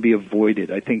 ever be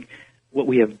avoided. I think what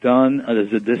we have done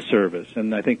is a disservice.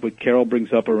 And I think what Carol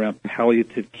brings up around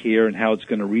palliative care and how it's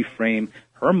going to reframe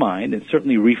her mind, and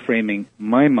certainly reframing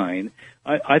my mind,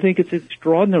 I think it's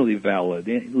extraordinarily valid.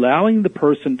 Allowing the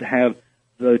person to have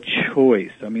the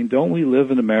choice. I mean, don't we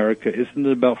live in America? Isn't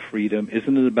it about freedom?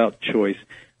 Isn't it about choice?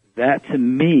 That, to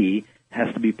me,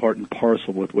 has to be part and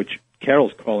parcel with which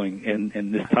Carol's calling,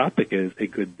 and this topic is a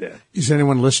good death. Is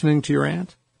anyone listening to your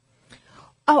aunt?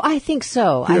 Oh, I think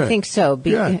so. Good. I think so.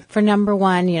 For number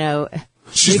one,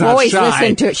 She's we've not always shy.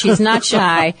 listened to it. She's not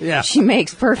shy. Yeah. She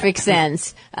makes perfect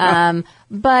sense.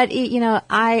 But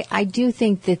I do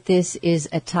think that this is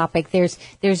a topic.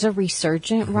 There's a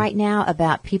resurgence right now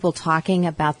about people talking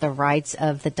about the rights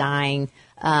of the dying.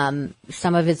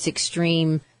 Some of it's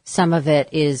extreme. Some of it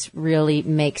is really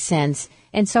makes sense.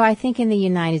 And so I think in the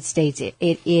United States,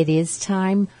 it is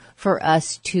time for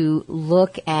us to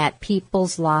look at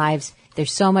people's lives. They're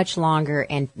so much longer,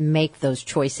 and make those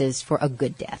choices for a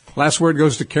good death. Last word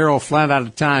goes to Carol. Flat out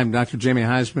of time. Dr. Jamie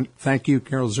Heisman, thank you.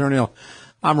 Carol Zernial.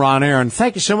 I'm Ron Aaron.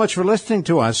 Thank you so much for listening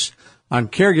to us on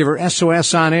Caregiver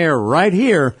SOS on Air right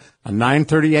here on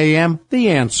 9:30 a.m. The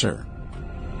Answer.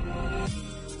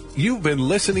 You've been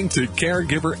listening to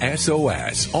Caregiver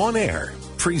SOS on Air,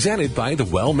 presented by the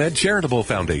WellMed Charitable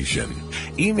Foundation.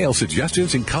 Email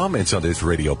suggestions and comments on this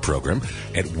radio program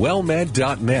at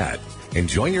wellmed.net. And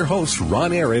join your hosts,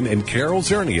 Ron Aaron and Carol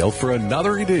Zernial, for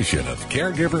another edition of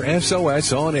Caregiver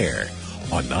SOS on Air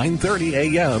on 9:30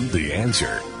 a.m. The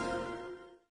Answer.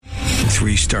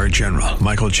 3-star General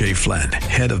Michael J. Flynn,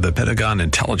 head of the Pentagon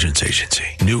Intelligence Agency,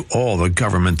 knew all the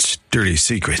government's dirty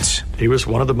secrets. He was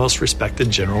one of the most respected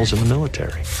generals in the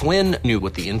military. Flynn knew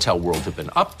what the intel world had been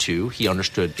up to. He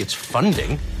understood its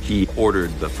funding. He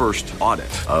ordered the first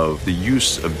audit of the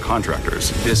use of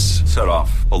contractors. This set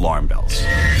off alarm bells.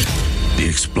 The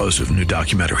explosive new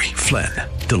documentary, Flynn,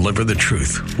 Deliver the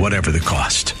Truth, Whatever the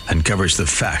Cost, uncovers the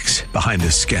facts behind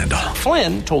this scandal.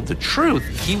 Flynn told the truth.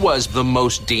 He was the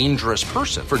most dangerous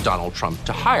person for Donald Trump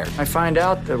to hire. I find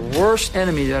out the worst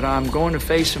enemy that I'm going to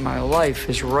face in my life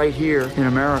is right here in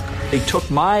America. They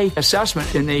took my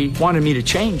assessment and they wanted me to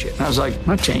change it. And I was like, I'm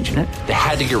not changing it. They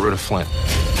had to get rid of Flynn.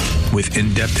 With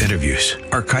in-depth interviews,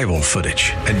 archival footage,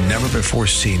 and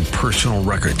never-before-seen personal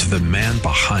records of the man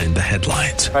behind the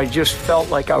headlines. I just felt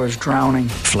like I was drowning.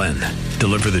 Flynn,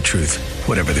 Deliver the Truth,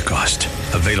 Whatever the Cost.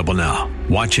 Available now.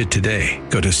 Watch it today.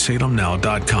 Go to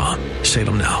salemnow.com.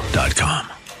 salemnow.com.